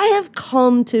 I have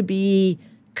come to be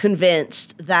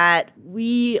convinced that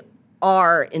we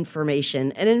are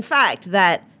information, and in fact,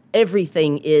 that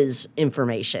everything is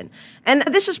information. And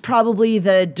this is probably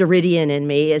the Derridian in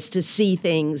me, is to see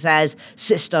things as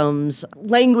systems,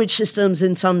 language systems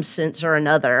in some sense or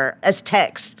another, as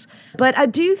texts. But I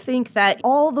do think that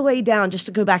all the way down, just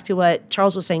to go back to what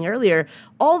Charles was saying earlier,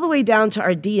 all the way down to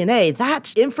our DNA,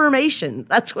 that's information.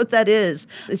 That's what that is.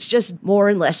 It's just more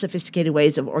and less sophisticated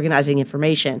ways of organizing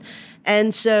information.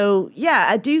 And so, yeah,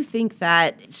 I do think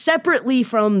that separately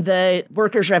from the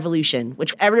workers' revolution,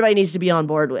 which everybody needs to be on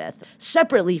board with,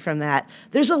 separately from that,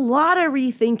 there's a lot of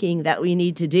rethinking that we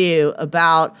need to do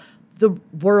about the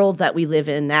world that we live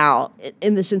in now,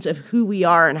 in the sense of who we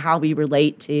are and how we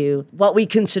relate to what we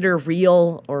consider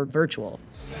real or virtual.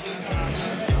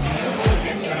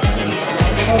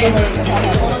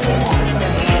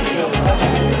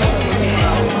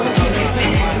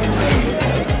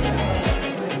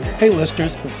 Hey,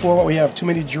 listeners, before we have too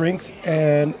many drinks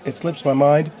and it slips my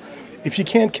mind, if you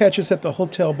can't catch us at the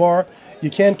Hotel Bar, you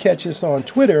can catch us on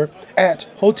Twitter at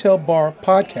Hotel Bar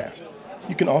Podcast.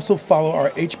 You can also follow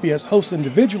our HBS hosts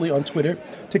individually on Twitter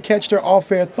to catch their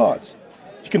off-air thoughts.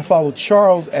 You can follow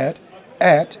Charles at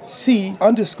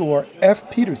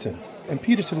C_F Peterson. And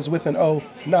Peterson is with an O,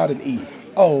 not an E.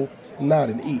 O,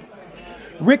 not an E.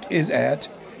 Rick is at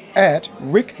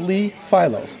Rick Lee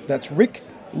Philos. That's Rick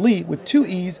Lee with 2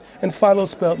 E's and Philo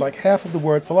spelled like half of the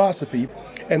word philosophy.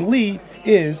 And Lee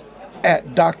is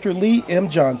at Dr. Lee M.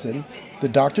 Johnson. The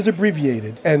doctor's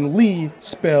abbreviated, and Lee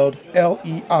spelled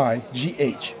Leigh.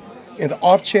 In the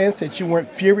off chance that you weren't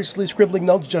furiously scribbling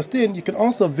notes just then, you can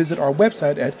also visit our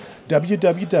website at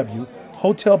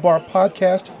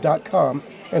www.hotelbarpodcast.com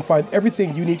and find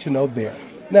everything you need to know there.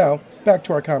 Now, back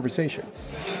to our conversation.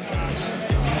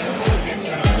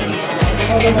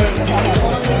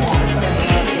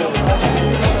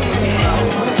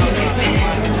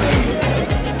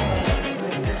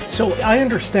 So I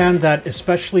understand that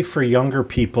especially for younger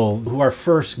people who are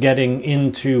first getting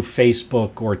into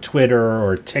Facebook or Twitter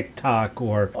or TikTok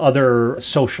or other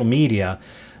social media,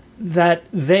 that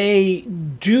they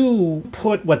do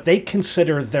put what they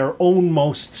consider their own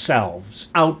most selves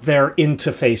out there into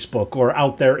Facebook or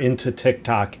out there into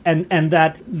TikTok. And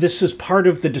that this is part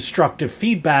of the destructive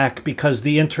feedback because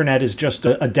the internet is just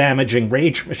a damaging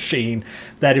rage machine,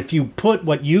 that if you put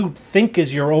what you think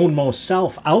is your own most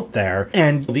self out there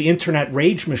and the internet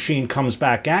rage machine comes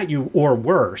back at you, or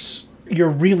worse,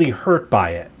 you're really hurt by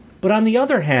it. But on the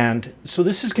other hand, so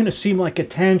this is going to seem like a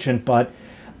tangent, but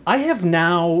I have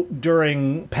now,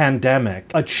 during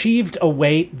pandemic, achieved a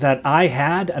weight that I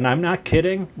had, and I'm not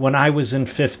kidding, when I was in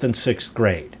 5th and 6th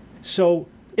grade. So,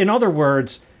 in other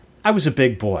words, I was a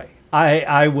big boy.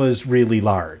 I was really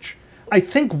large. I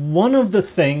think one of the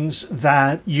things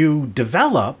that you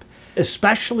develop,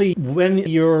 especially when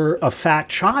you're a fat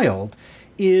child,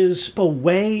 is a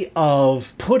way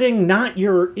of putting not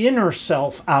your inner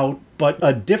self out, but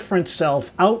a different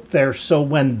self out there. So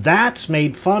when that's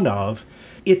made fun of,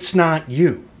 it's not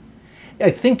you.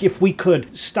 I think if we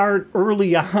could start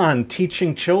early on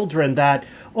teaching children that,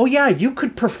 oh yeah, you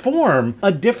could perform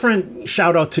a different,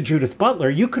 shout out to Judith Butler,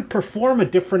 you could perform a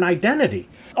different identity.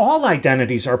 All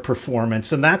identities are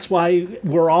performance, and that's why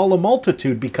we're all a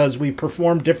multitude, because we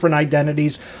perform different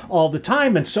identities all the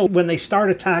time. And so when they start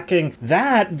attacking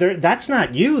that, that's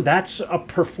not you, that's a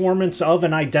performance of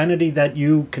an identity that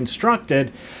you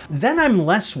constructed, then I'm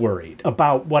less worried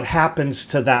about what happens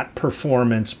to that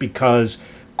performance, because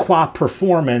qua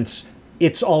performance,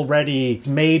 it's already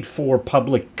made for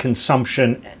public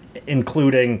consumption,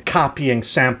 including copying,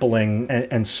 sampling,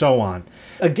 and so on.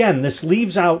 Again, this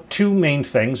leaves out 2 main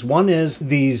things. One is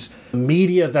these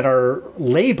media that are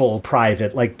labeled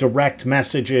private, like direct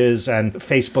messages and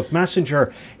Facebook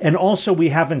Messenger. And also we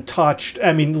haven't touched,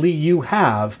 I mean, Lee, you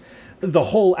have, the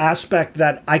whole aspect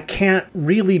that I can't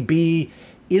really be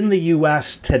in the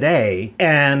US today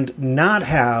and not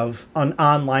have an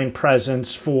online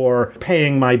presence for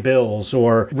paying my bills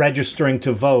or registering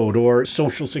to vote or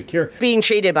Social Security. Being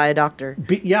treated by a doctor.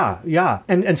 Yeah.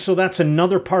 And so that's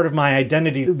another part of my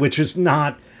identity, which is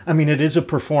not, I mean, it is a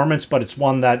performance, but it's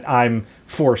one that I'm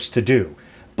forced to do.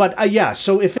 But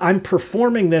so if I'm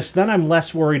performing this, then I'm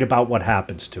less worried about what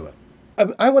happens to it.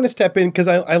 I want to step in because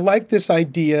I like this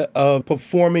idea of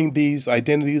performing these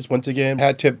identities. Once again,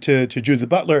 hat tip to Judith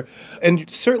Butler. And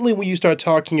certainly when you start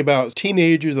talking about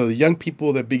teenagers or the young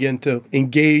people that begin to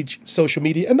engage social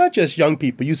media, and not just young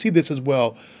people, you see this as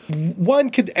well.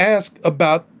 One could ask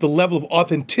about the level of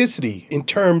authenticity in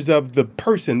terms of the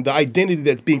person, the identity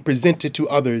that's being presented to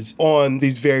others on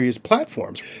these various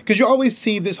platforms. Because you always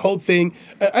see this whole thing,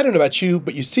 I don't know about you,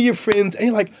 but you see your friends and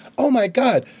you're like, oh my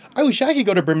God, I wish I could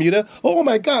go to Bermuda. Oh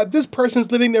my God, this person's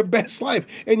living their best life.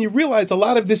 And you realize a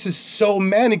lot of this is so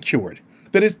manicured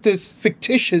that it's this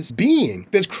fictitious being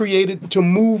that's created to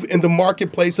move in the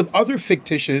marketplace of other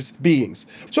fictitious beings.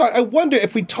 So I wonder,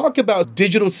 if we talk about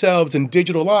digital selves and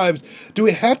digital lives, do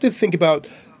we have to think about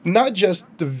not just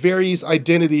the various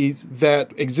identities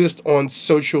that exist on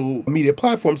social media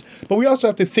platforms, but we also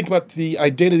have to think about the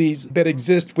identities that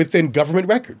exist within government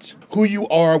records. Who you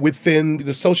are within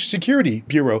the Social Security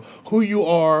Bureau, who you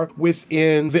are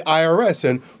within the IRS,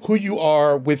 and who you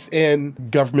are within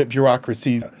government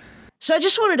bureaucracy. So I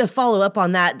just wanted to follow up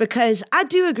on that, because I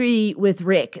do agree with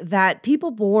Rick that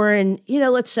people born,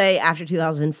 let's say after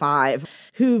 2005,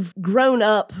 who've grown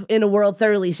up in a world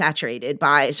thoroughly saturated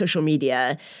by social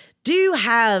media, do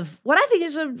have what I think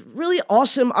is a really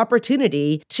awesome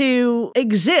opportunity to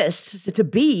exist, to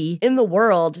be in the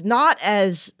world, not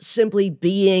as simply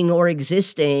being or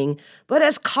existing, but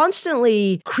as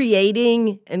constantly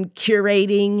creating and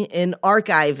curating and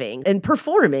archiving and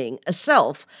performing a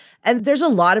self. And there's a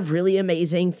lot of really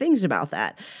amazing things about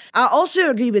that. I also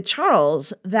agree with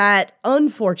Charles that,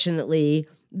 unfortunately,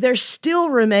 there still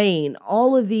remain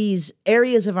all of these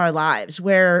areas of our lives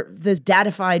where the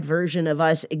datified version of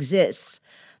us exists,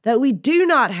 that we do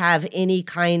not have any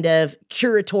kind of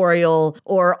curatorial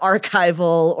or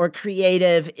archival or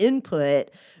creative input,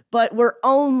 but we're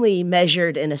only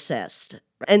measured and assessed.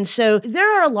 And so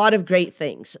there are a lot of great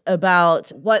things about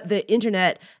what the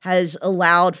internet has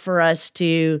allowed for us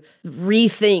to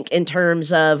rethink in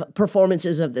terms of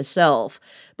performances of the self.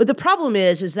 But the problem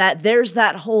is that there's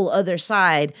that whole other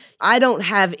side. I don't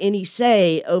have any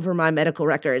say over my medical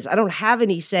records. I don't have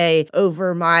any say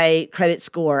over my credit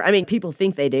score. I mean, people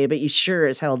think they do, but you sure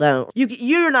as hell don't.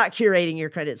 You're not curating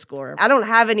your credit score. I don't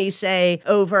have any say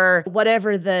over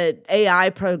whatever the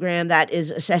AI program that is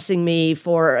assessing me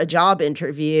for a job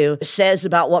interview says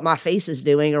about what my face is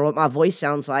doing or what my voice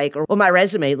sounds like or what my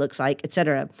resume looks like,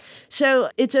 etc. So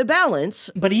it's a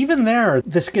balance. But even there,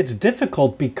 this gets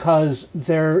difficult because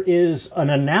there is an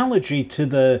analogy to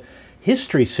the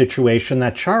history situation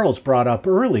that Charles brought up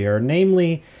earlier,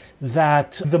 namely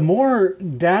that the more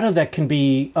data that can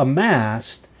be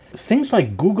amassed, things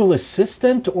like Google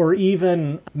Assistant or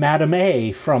even Madame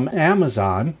A from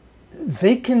Amazon,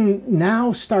 they can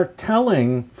now start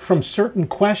telling from certain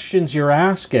questions you're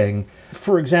asking,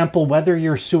 for example, whether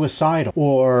you're suicidal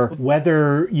or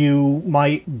whether you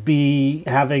might be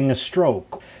having a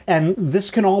stroke. And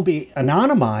this can all be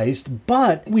anonymized,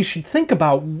 but we should think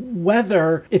about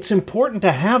whether it's important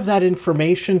to have that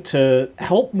information to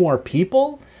help more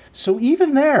people. So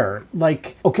even there,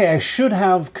 like, okay, I should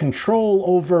have control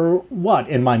over what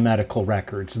in my medical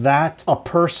records? That a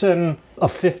person, a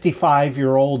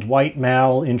 55-year-old white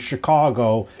male in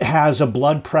Chicago, has a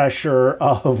blood pressure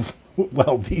of,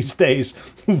 well, these days,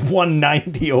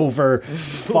 190 over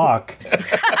fuck.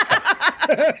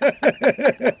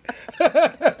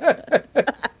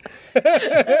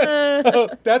 Oh,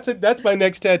 that's my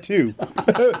next tattoo.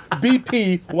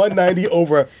 BP 190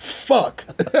 over fuck.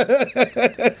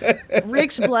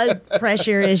 Rick's blood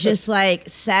pressure is just like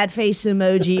sad face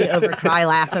emoji over cry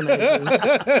laugh emoji.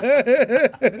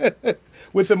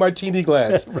 With the martini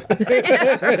glass.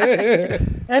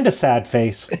 And a sad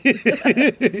face.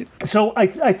 So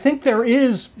I think there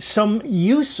is some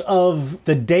use of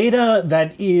the data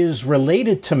that is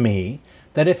related to me,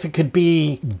 that if it could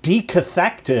be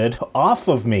decathected off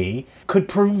of me, could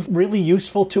prove really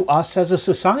useful to us as a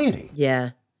society.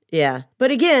 Yeah. Yeah.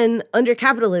 But again, under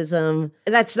capitalism,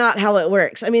 that's not how it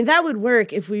works. I mean, that would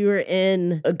work if we were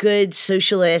in a good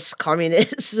socialist,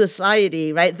 communist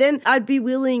society, right? Then I'd be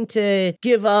willing to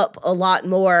give up a lot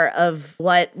more of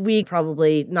what we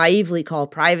probably naively call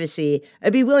privacy.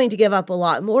 I'd be willing to give up a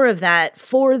lot more of that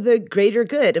for the greater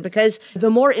good, because the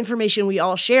more information we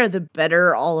all share, the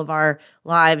better all of our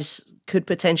lives could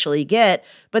potentially get.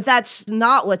 But that's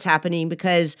not what's happening,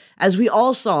 because as we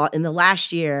all saw in the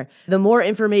last year, the more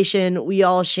information we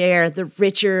all share, the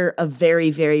richer a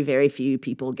very, very, very few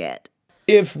people get.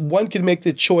 If one could make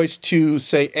the choice to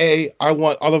say, A, I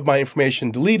want all of my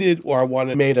information deleted, or I want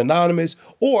it made anonymous,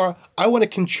 or I want to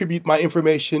contribute my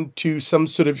information to some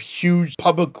sort of huge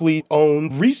publicly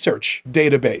owned research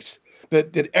database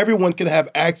that everyone can have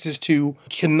access to,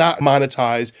 cannot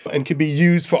monetize, and can be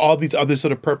used for all these other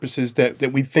sort of purposes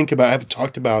that we think about, have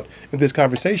talked about in this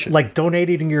conversation. Like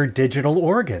donating your digital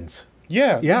organs.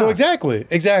 Yeah. No,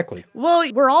 exactly.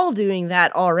 Well, we're all doing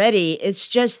that already. It's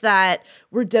just that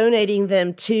we're donating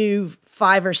them to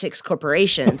 5 or 6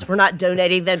 corporations. We're not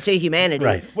donating them to humanity.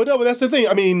 Right. Well, no, but that's the thing.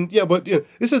 I mean, yeah, but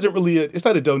this isn't really it's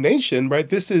not a donation, right?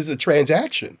 This is a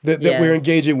transaction that we're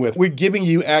engaging with. We're giving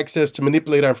you access to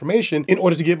manipulate our information in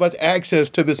order to give us access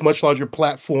to this much larger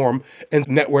platform and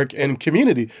network and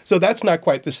community. So that's not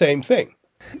quite the same thing.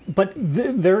 But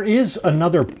there is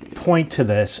another point to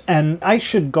this, and I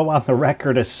should go on the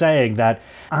record as saying that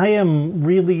I am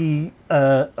really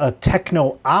a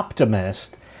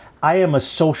techno-optimist. I am a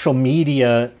social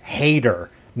media hater,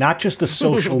 not just a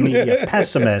social media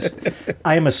pessimist.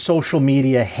 I am a social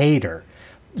media hater,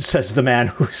 says the man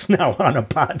who's now on a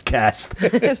podcast.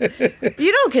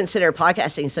 You don't consider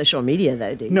podcasting social media,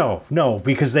 though, do you? No,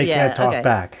 because they can't talk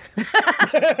back.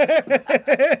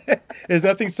 There's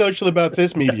nothing social about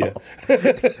this media.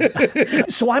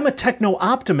 So I'm a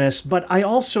techno-optimist, but I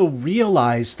also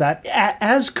realize that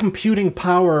as computing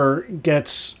power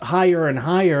gets higher and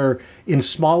higher in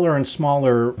smaller and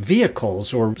smaller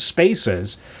vehicles or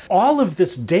spaces, all of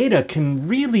this data can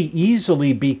really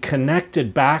easily be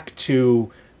connected back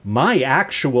to my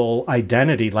actual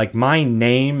identity, like my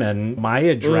name and my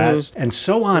address and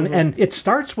so on. And it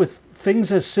starts with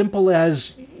things as simple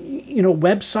as,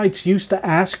 websites used to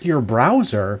ask your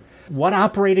browser, what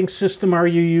operating system are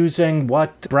you using?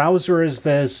 What browser is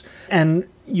this? And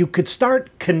you could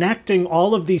start connecting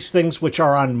all of these things which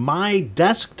are on my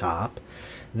desktop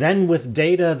then with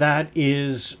data that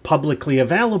is publicly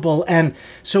available. And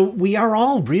so we are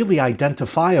all really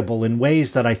identifiable in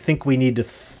ways that I think we need to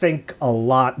think a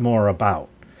lot more about.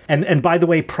 And by the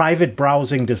way, private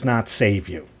browsing does not save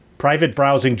you. Private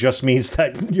browsing just means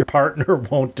that your partner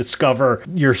won't discover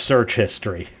your search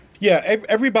history. Yeah,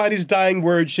 everybody's dying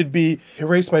word should be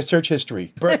erase my search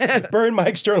history, burn my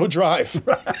external drive.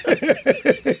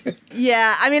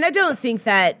 Yeah, I mean, I don't think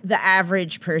that the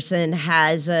average person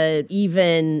has a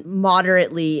even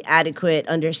moderately adequate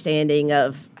understanding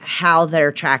of how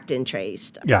they're tracked and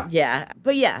traced. Yeah. Yeah.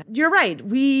 But yeah, you're right.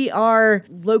 We are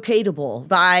locatable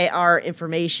by our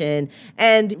information.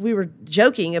 And we were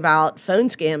joking about phone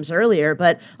scams earlier,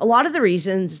 but a lot of the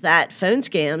reasons that phone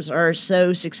scams are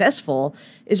so successful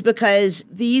is because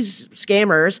these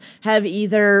scammers have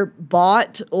either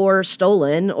bought or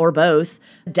stolen, or both,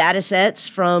 data sets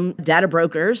from data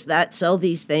brokers that sell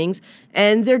these things.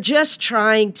 And they're just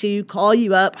trying to call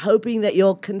you up, hoping that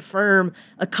you'll confirm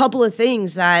a couple of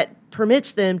things that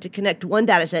permits them to connect one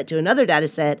data set to another data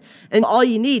set. And all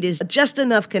you need is just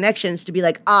enough connections to be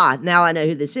like, now I know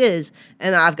who this is,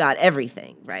 and I've got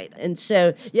everything, right? And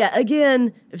so, yeah,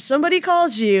 again, if somebody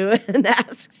calls you and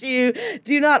asks you,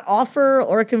 do not offer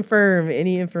or confirm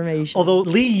any information. Although,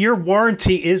 Lee, your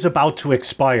warranty is about to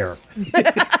expire.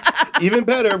 Even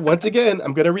better, once again,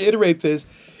 I'm going to reiterate this.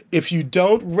 If you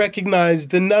don't recognize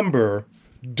the number,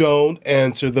 don't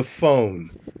answer the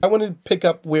phone. I want to pick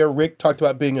up where Rick talked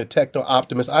about being a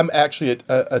techno-optimist. I'm actually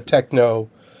a techno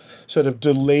sort of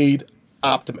delayed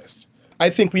optimist. I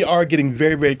think we are getting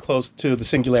very, very close to the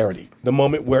singularity, the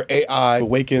moment where AI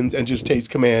awakens and just takes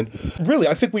command. Really,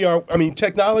 I think we are. I mean,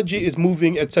 technology is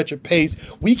moving at such a pace,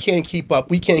 we can't keep up.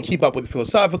 We can't keep up with it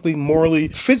philosophically, morally,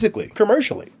 physically,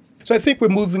 commercially. So I think we're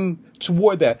moving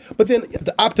toward that. But then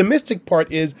the optimistic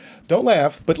part is, don't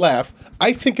laugh, but laugh.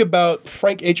 I think about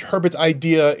Frank H. Herbert's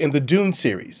idea in the Dune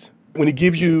series, when he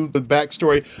gives you the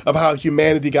backstory of how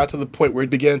humanity got to the point where it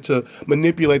began to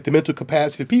manipulate the mental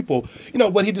capacity of people,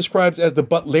 what he describes as the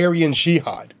Butlerian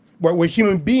jihad, where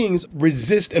human beings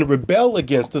resist and rebel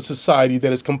against a society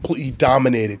that is completely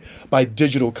dominated by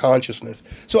digital consciousness.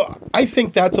 So I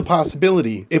think that's a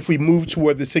possibility if we move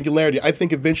toward the singularity. I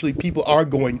think eventually people are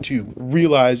going to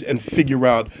realize and figure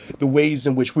out the ways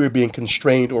in which we're being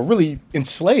constrained or really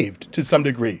enslaved to some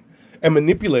degree and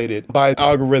manipulated by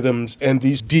algorithms and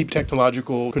these deep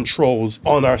technological controls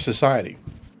on our society.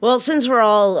 Well, since we're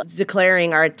all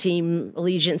declaring our team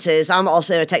allegiances, I'm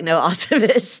also a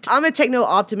techno-optimist. I'm a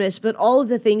techno-optimist, but all of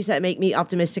the things that make me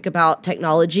optimistic about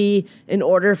technology, in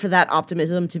order for that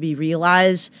optimism to be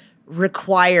realized,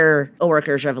 require a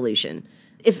workers' revolution.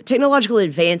 If technological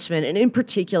advancement, and in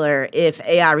particular, if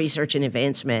AI research and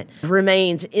advancement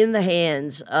remains in the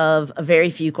hands of a very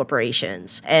few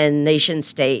corporations and nation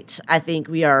states, I think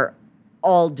we are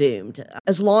all doomed.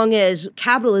 As long as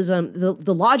capitalism,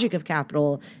 the logic of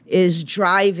capital is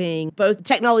driving both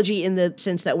technology in the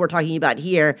sense that we're talking about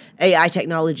here, AI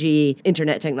technology,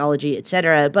 internet technology, et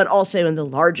cetera, but also in the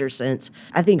larger sense,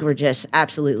 I think we're just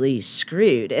absolutely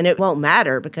screwed. And it won't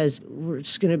matter because we're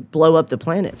just going to blow up the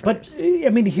planet first. But, I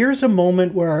mean, here's a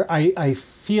moment where I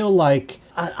feel like,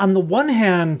 on the one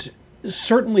hand,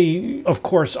 certainly, of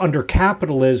course, under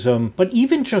capitalism, but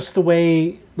even just the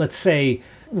way, let's say,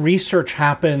 research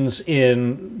happens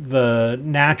in the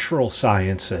natural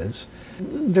sciences,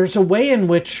 there's a way in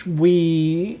which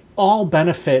we all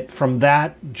benefit from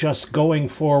that just going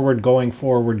forward.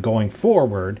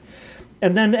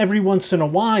 And then every once in a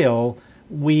while,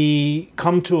 we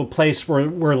come to a place where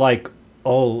we're like,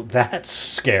 oh, that's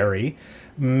scary.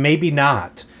 Maybe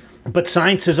not. But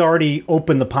science has already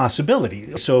opened the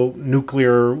possibility. So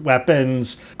nuclear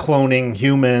weapons, cloning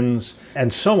humans,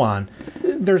 and so on.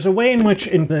 There's a way in which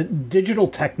in the digital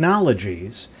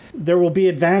technologies, there will be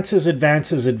advances.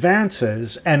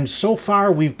 And so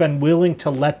far, we've been willing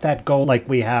to let that go like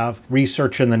we have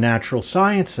research in the natural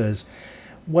sciences.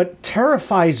 What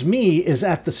terrifies me is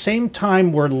at the same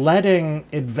time we're letting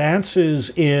advances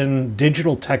in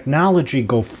digital technology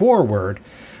go forward,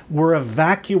 we're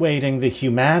evacuating the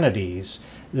humanities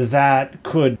that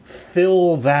could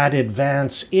fill that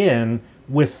advance in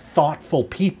with thoughtful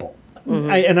people.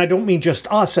 And I don't mean just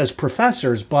us as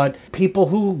professors, but people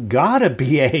who got a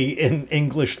BA in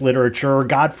English literature, or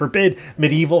God forbid,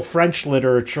 medieval French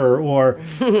literature, or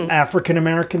African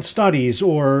American studies,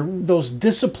 or those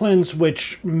disciplines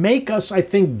which make us, I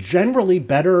think, generally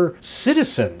better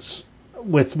citizens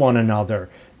with one another,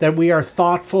 that we are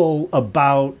thoughtful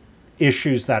about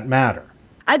issues that matter.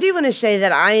 I do want to say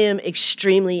that I am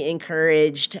extremely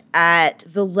encouraged at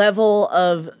the level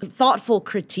of thoughtful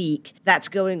critique that's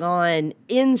going on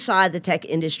inside the tech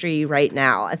industry right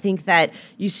now. I think that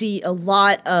you see a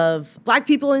lot of Black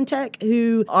people in tech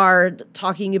who are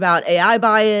talking about AI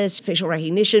bias, facial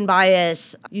recognition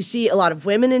bias. You see a lot of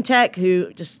women in tech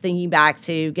who, just thinking back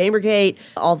to Gamergate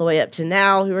all the way up to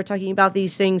now, who are talking about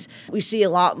these things. We see a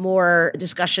lot more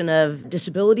discussion of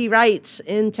disability rights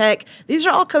in tech. These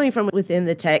are all coming from within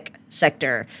the tech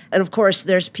sector. And of course,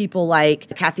 there's people like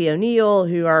Cathy O'Neil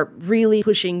who are really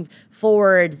pushing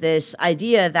forward this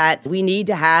idea that we need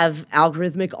to have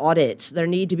algorithmic audits. There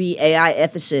need to be AI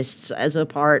ethicists as a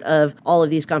part of all of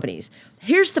these companies.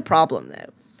 Here's the problem,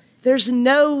 though. There's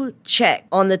no check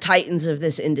on the titans of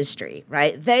this industry,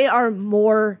 right? They are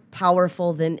more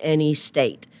powerful than any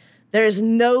state. There is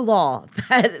no law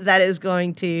that is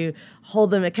going to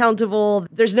hold them accountable.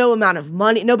 There's no amount of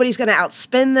money. Nobody's going to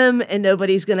outspend them, and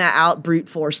nobody's going to out brute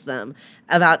force them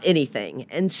about anything.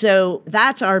 And so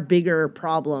that's our bigger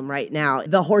problem right now.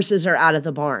 The horses are out of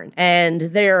the barn, and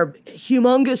they're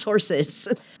humongous horses.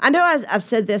 I know I've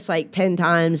said this like 10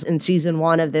 times in season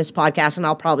 1 of this podcast, and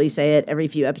I'll probably say it every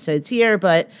few episodes here,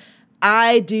 but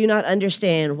I do not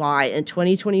understand why in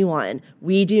 2021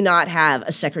 we do not have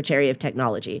a Secretary of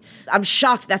Technology. I'm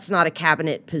shocked that's not a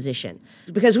cabinet position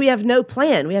because we have no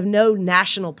plan. We have no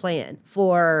national plan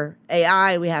for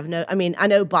AI. I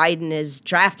know Biden is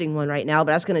drafting one right now,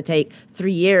 but that's going to take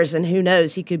 3 years, and who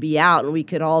knows, he could be out and we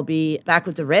could all be back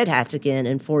with the red hats again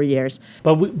in 4 years.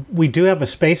 But we do have a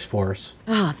Space Force.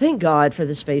 Oh, thank God for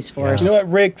the Space Force. You know what,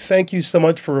 Rick? Thank you so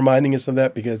much for reminding us of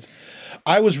that, because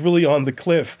I was really on the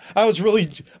cliff. I was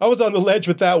on the ledge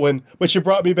with that one, but you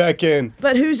brought me back in.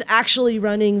 But who's actually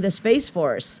running the Space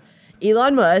Force?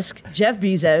 Elon Musk, Jeff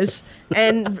Bezos,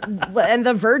 and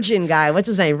the Virgin guy. What's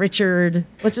his name? Richard.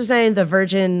 What's his name? The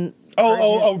Virgin.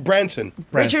 Branson.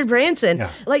 Richard Branson.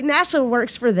 Yeah. Like NASA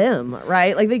works for them,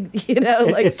 right? Like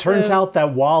it turns out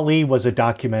that WALL-E was a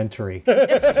documentary.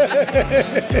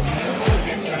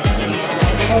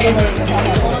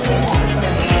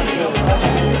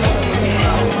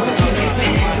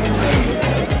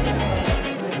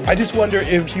 I just wonder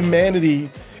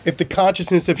if the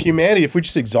consciousness of humanity, if we're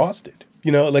just exhausted,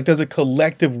 like there's a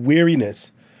collective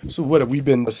weariness. So what, have we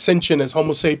been ascension as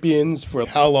Homo sapiens for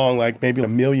how long? Like maybe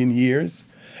 1 million years?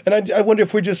 And I wonder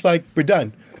if we're just like, we're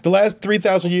done. The last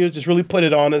 3,000 years just really put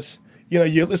it on us.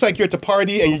 It's like you're at the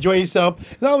party and you enjoy yourself,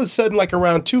 and all of a sudden, like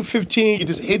around 2:15, it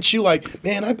just hits you like,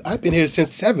 man, I've been here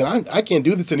since 7. I can't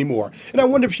do this anymore. And I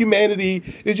wonder if humanity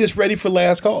is just ready for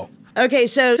last call. Okay,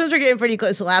 so since we're getting pretty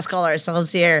close to last call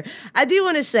ourselves here, I do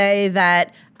want to say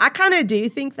that I kind of do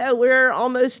think that we're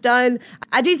almost done.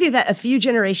 I do think that a few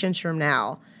generations from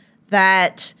now,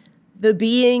 that the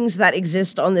beings that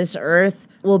exist on this earth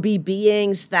will be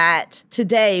beings that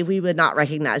today we would not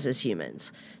recognize as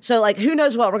humans. So, like, who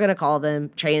knows what we're going to call them?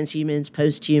 Transhumans,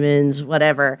 posthumans,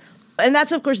 whatever. And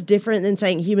that's, of course, different than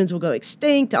saying humans will go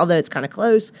extinct, although it's kind of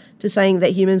close to saying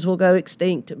that humans will go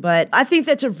extinct. But I think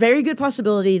that's a very good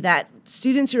possibility that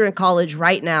students who are in college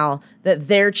right now, that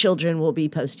their children will be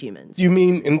posthumans. You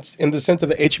mean in the sense of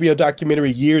the HBO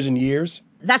documentary Years and Years?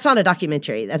 That's not a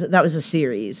documentary. That was a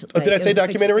series. Oh, did I say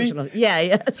documentary? Yeah,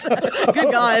 yes.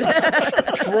 Good God.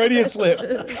 Freudian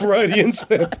slip.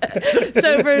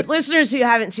 So for listeners who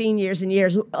haven't seen Years and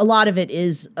Years, a lot of it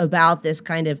is about this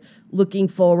kind of looking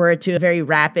forward to a very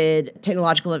rapid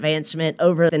technological advancement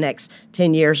over the next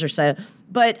 10 years or so.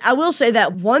 But I will say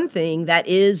that one thing that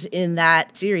is in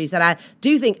that series that I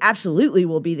do think absolutely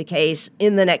will be the case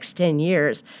in the next 10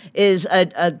 years is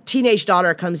a teenage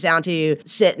daughter comes down to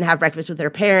sit and have breakfast with her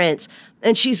parents,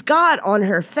 and she's got on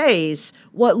her face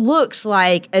what looks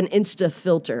like an Insta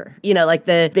filter, like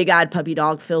the big-eyed puppy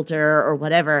dog filter or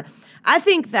whatever. I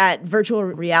think that virtual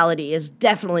reality is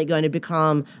definitely going to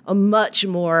become a much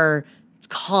more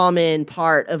common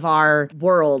part of our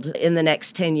world in the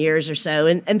next 10 years or so.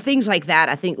 And things like that,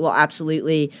 I think, will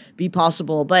absolutely be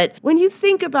possible. But when you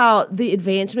think about the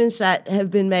advancements that have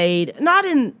been made, not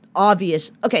in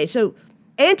obvious... Okay, so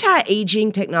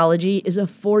Anti-aging technology is a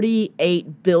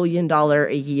 $48 billion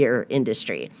a year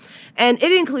industry. And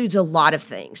it includes a lot of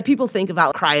things. People think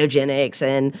about cryogenics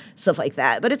and stuff like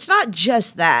that, but it's not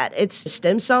just that. It's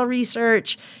stem cell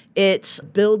research. It's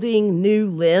building new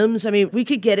limbs. I mean, we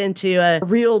could get into a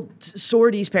real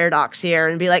Swordy's paradox here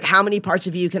and be like, how many parts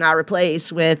of you can I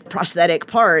replace with prosthetic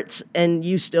parts and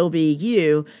you still be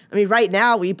you? I mean, right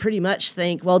now we pretty much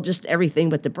think, well, just everything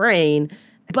but the brain.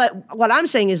 But what I'm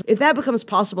saying is if that becomes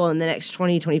possible in the next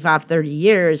 20, 25, 30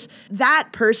 years, that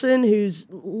person who's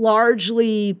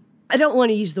largely, I don't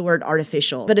want to use the word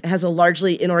artificial, but it has a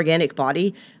largely inorganic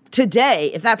body,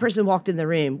 today, if that person walked in the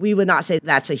room, we would not say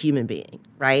that's a human being,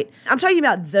 right? I'm talking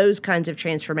about those kinds of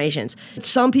transformations.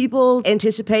 Some people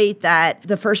anticipate that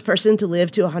the first person to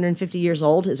live to 150 years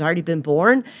old has already been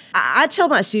born. I tell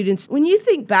my students, when you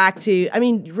think back to, I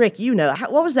mean, Rick, you know,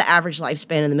 what was the average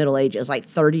lifespan in the Middle Ages? Like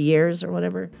 30 years or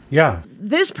whatever? Yeah.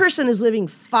 This person is living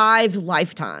 5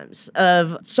 lifetimes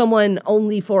of someone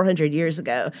only 400 years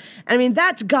ago. I mean,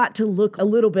 that's got to look a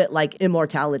little bit like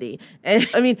immortality. And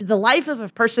I mean, the life of a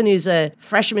person who's a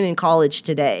freshman in college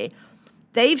today,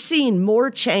 they've seen more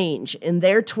change in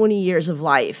their 20 years of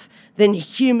life than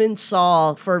humans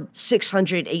saw for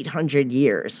 600, 800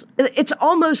 years. It's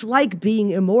almost like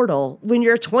being immortal when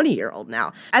you're a 20-year-old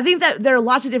now. I think that there are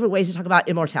lots of different ways to talk about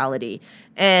immortality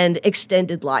and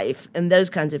extended life and those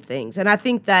kinds of things. And I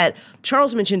think that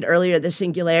Charles mentioned earlier the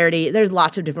singularity. There's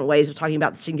lots of different ways of talking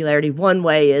about the singularity. One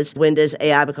way is, when does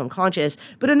AI become conscious?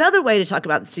 But another way to talk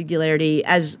about the singularity,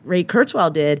 as Ray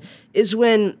Kurzweil did, is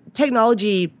when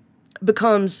technology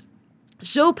becomes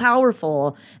so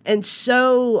powerful and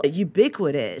so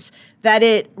ubiquitous that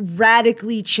it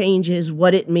radically changes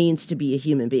what it means to be a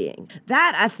human being.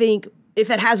 That, I think,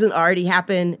 if it hasn't already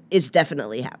happened, is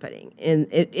definitely happening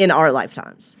in our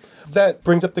lifetimes. That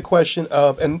brings up the question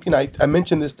of, and you know, I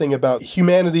mentioned this thing about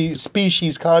humanity,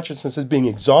 species consciousness as being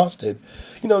exhausted.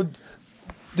 You know,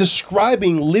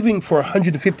 describing living for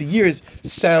 150 years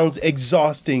sounds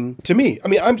exhausting to me. I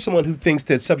mean, I'm someone who thinks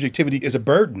that subjectivity is a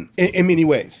burden in many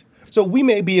ways. So we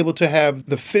may be able to have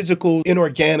the physical,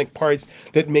 inorganic parts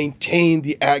that maintain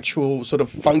the actual sort of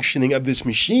functioning of this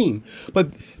machine,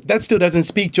 but that still doesn't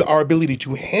speak to our ability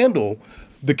to handle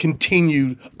the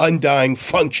continued undying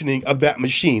functioning of that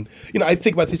machine. You know, I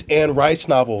think about these Anne Rice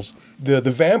novels, the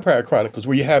Vampire Chronicles,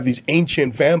 where you have these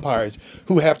ancient vampires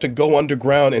who have to go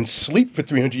underground and sleep for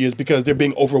 300 years because they're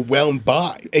being overwhelmed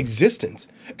by existence.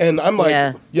 And I'm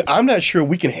like, yeah, I'm not sure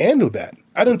we can handle that.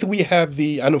 I don't think we have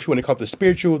the, I don't know if you want to call it the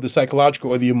spiritual, the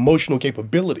psychological, or the emotional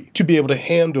capability to be able to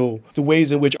handle the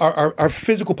ways in which our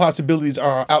physical possibilities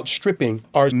are outstripping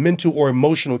our mental or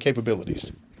emotional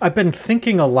capabilities. I've been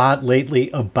thinking a lot lately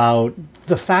about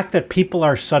the fact that people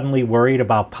are suddenly worried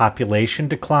about population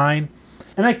decline.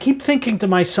 And I keep thinking to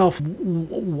myself,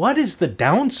 what is the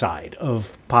downside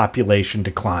of population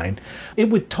decline? It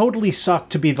would totally suck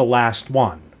to be the last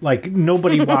one. Like,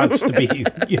 nobody wants to be,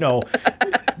 you know.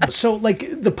 So,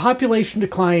 like, the population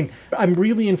decline, I'm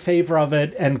really in favor of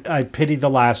it, and I pity the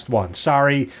last one.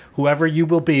 Sorry, whoever you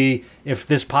will be, if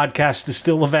this podcast is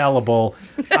still available,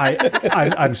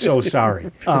 I'm so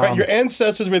sorry. Right, your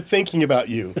ancestors were thinking about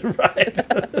you. Right.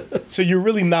 So you're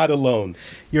really not alone.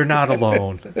 You're not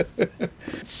alone.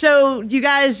 So, you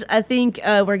guys, I think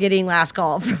we're getting last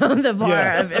call from the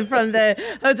bar, from the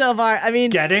hotel bar. I mean,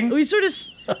 we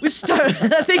start.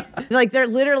 I think like they're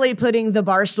literally putting the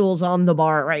bar stools on the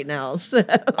bar right now. So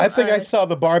I think I saw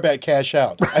the bar back cash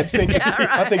out. I think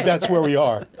I think that's where we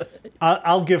are.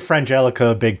 I'll give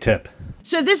Frangelica a big tip.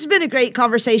 So this has been a great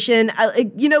conversation.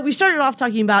 You know, we started off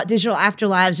talking about digital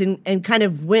afterlives and kind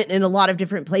of went in a lot of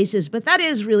different places, but that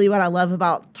is really what I love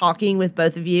about talking with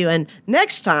both of you. And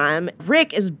next time,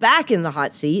 Rick is back in the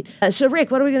hot seat. So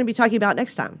Rick, what are we going to be talking about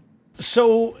next time?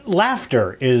 So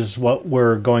laughter is what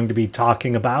we're going to be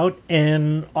talking about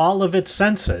in all of its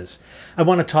senses. I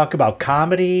want to talk about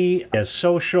comedy as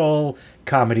social,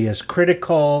 comedy as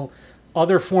critical,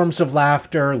 other forms of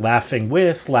laughter, laughing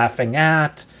with, laughing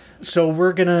at. So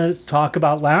we're going to talk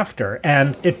about laughter,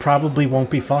 and it probably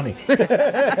won't be funny.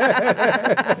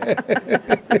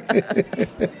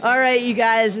 All right, you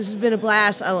guys, this has been a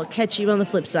blast. I will catch you on the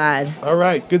flip side. All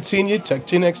right, good seeing you. Talk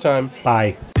to you next time.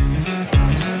 Bye.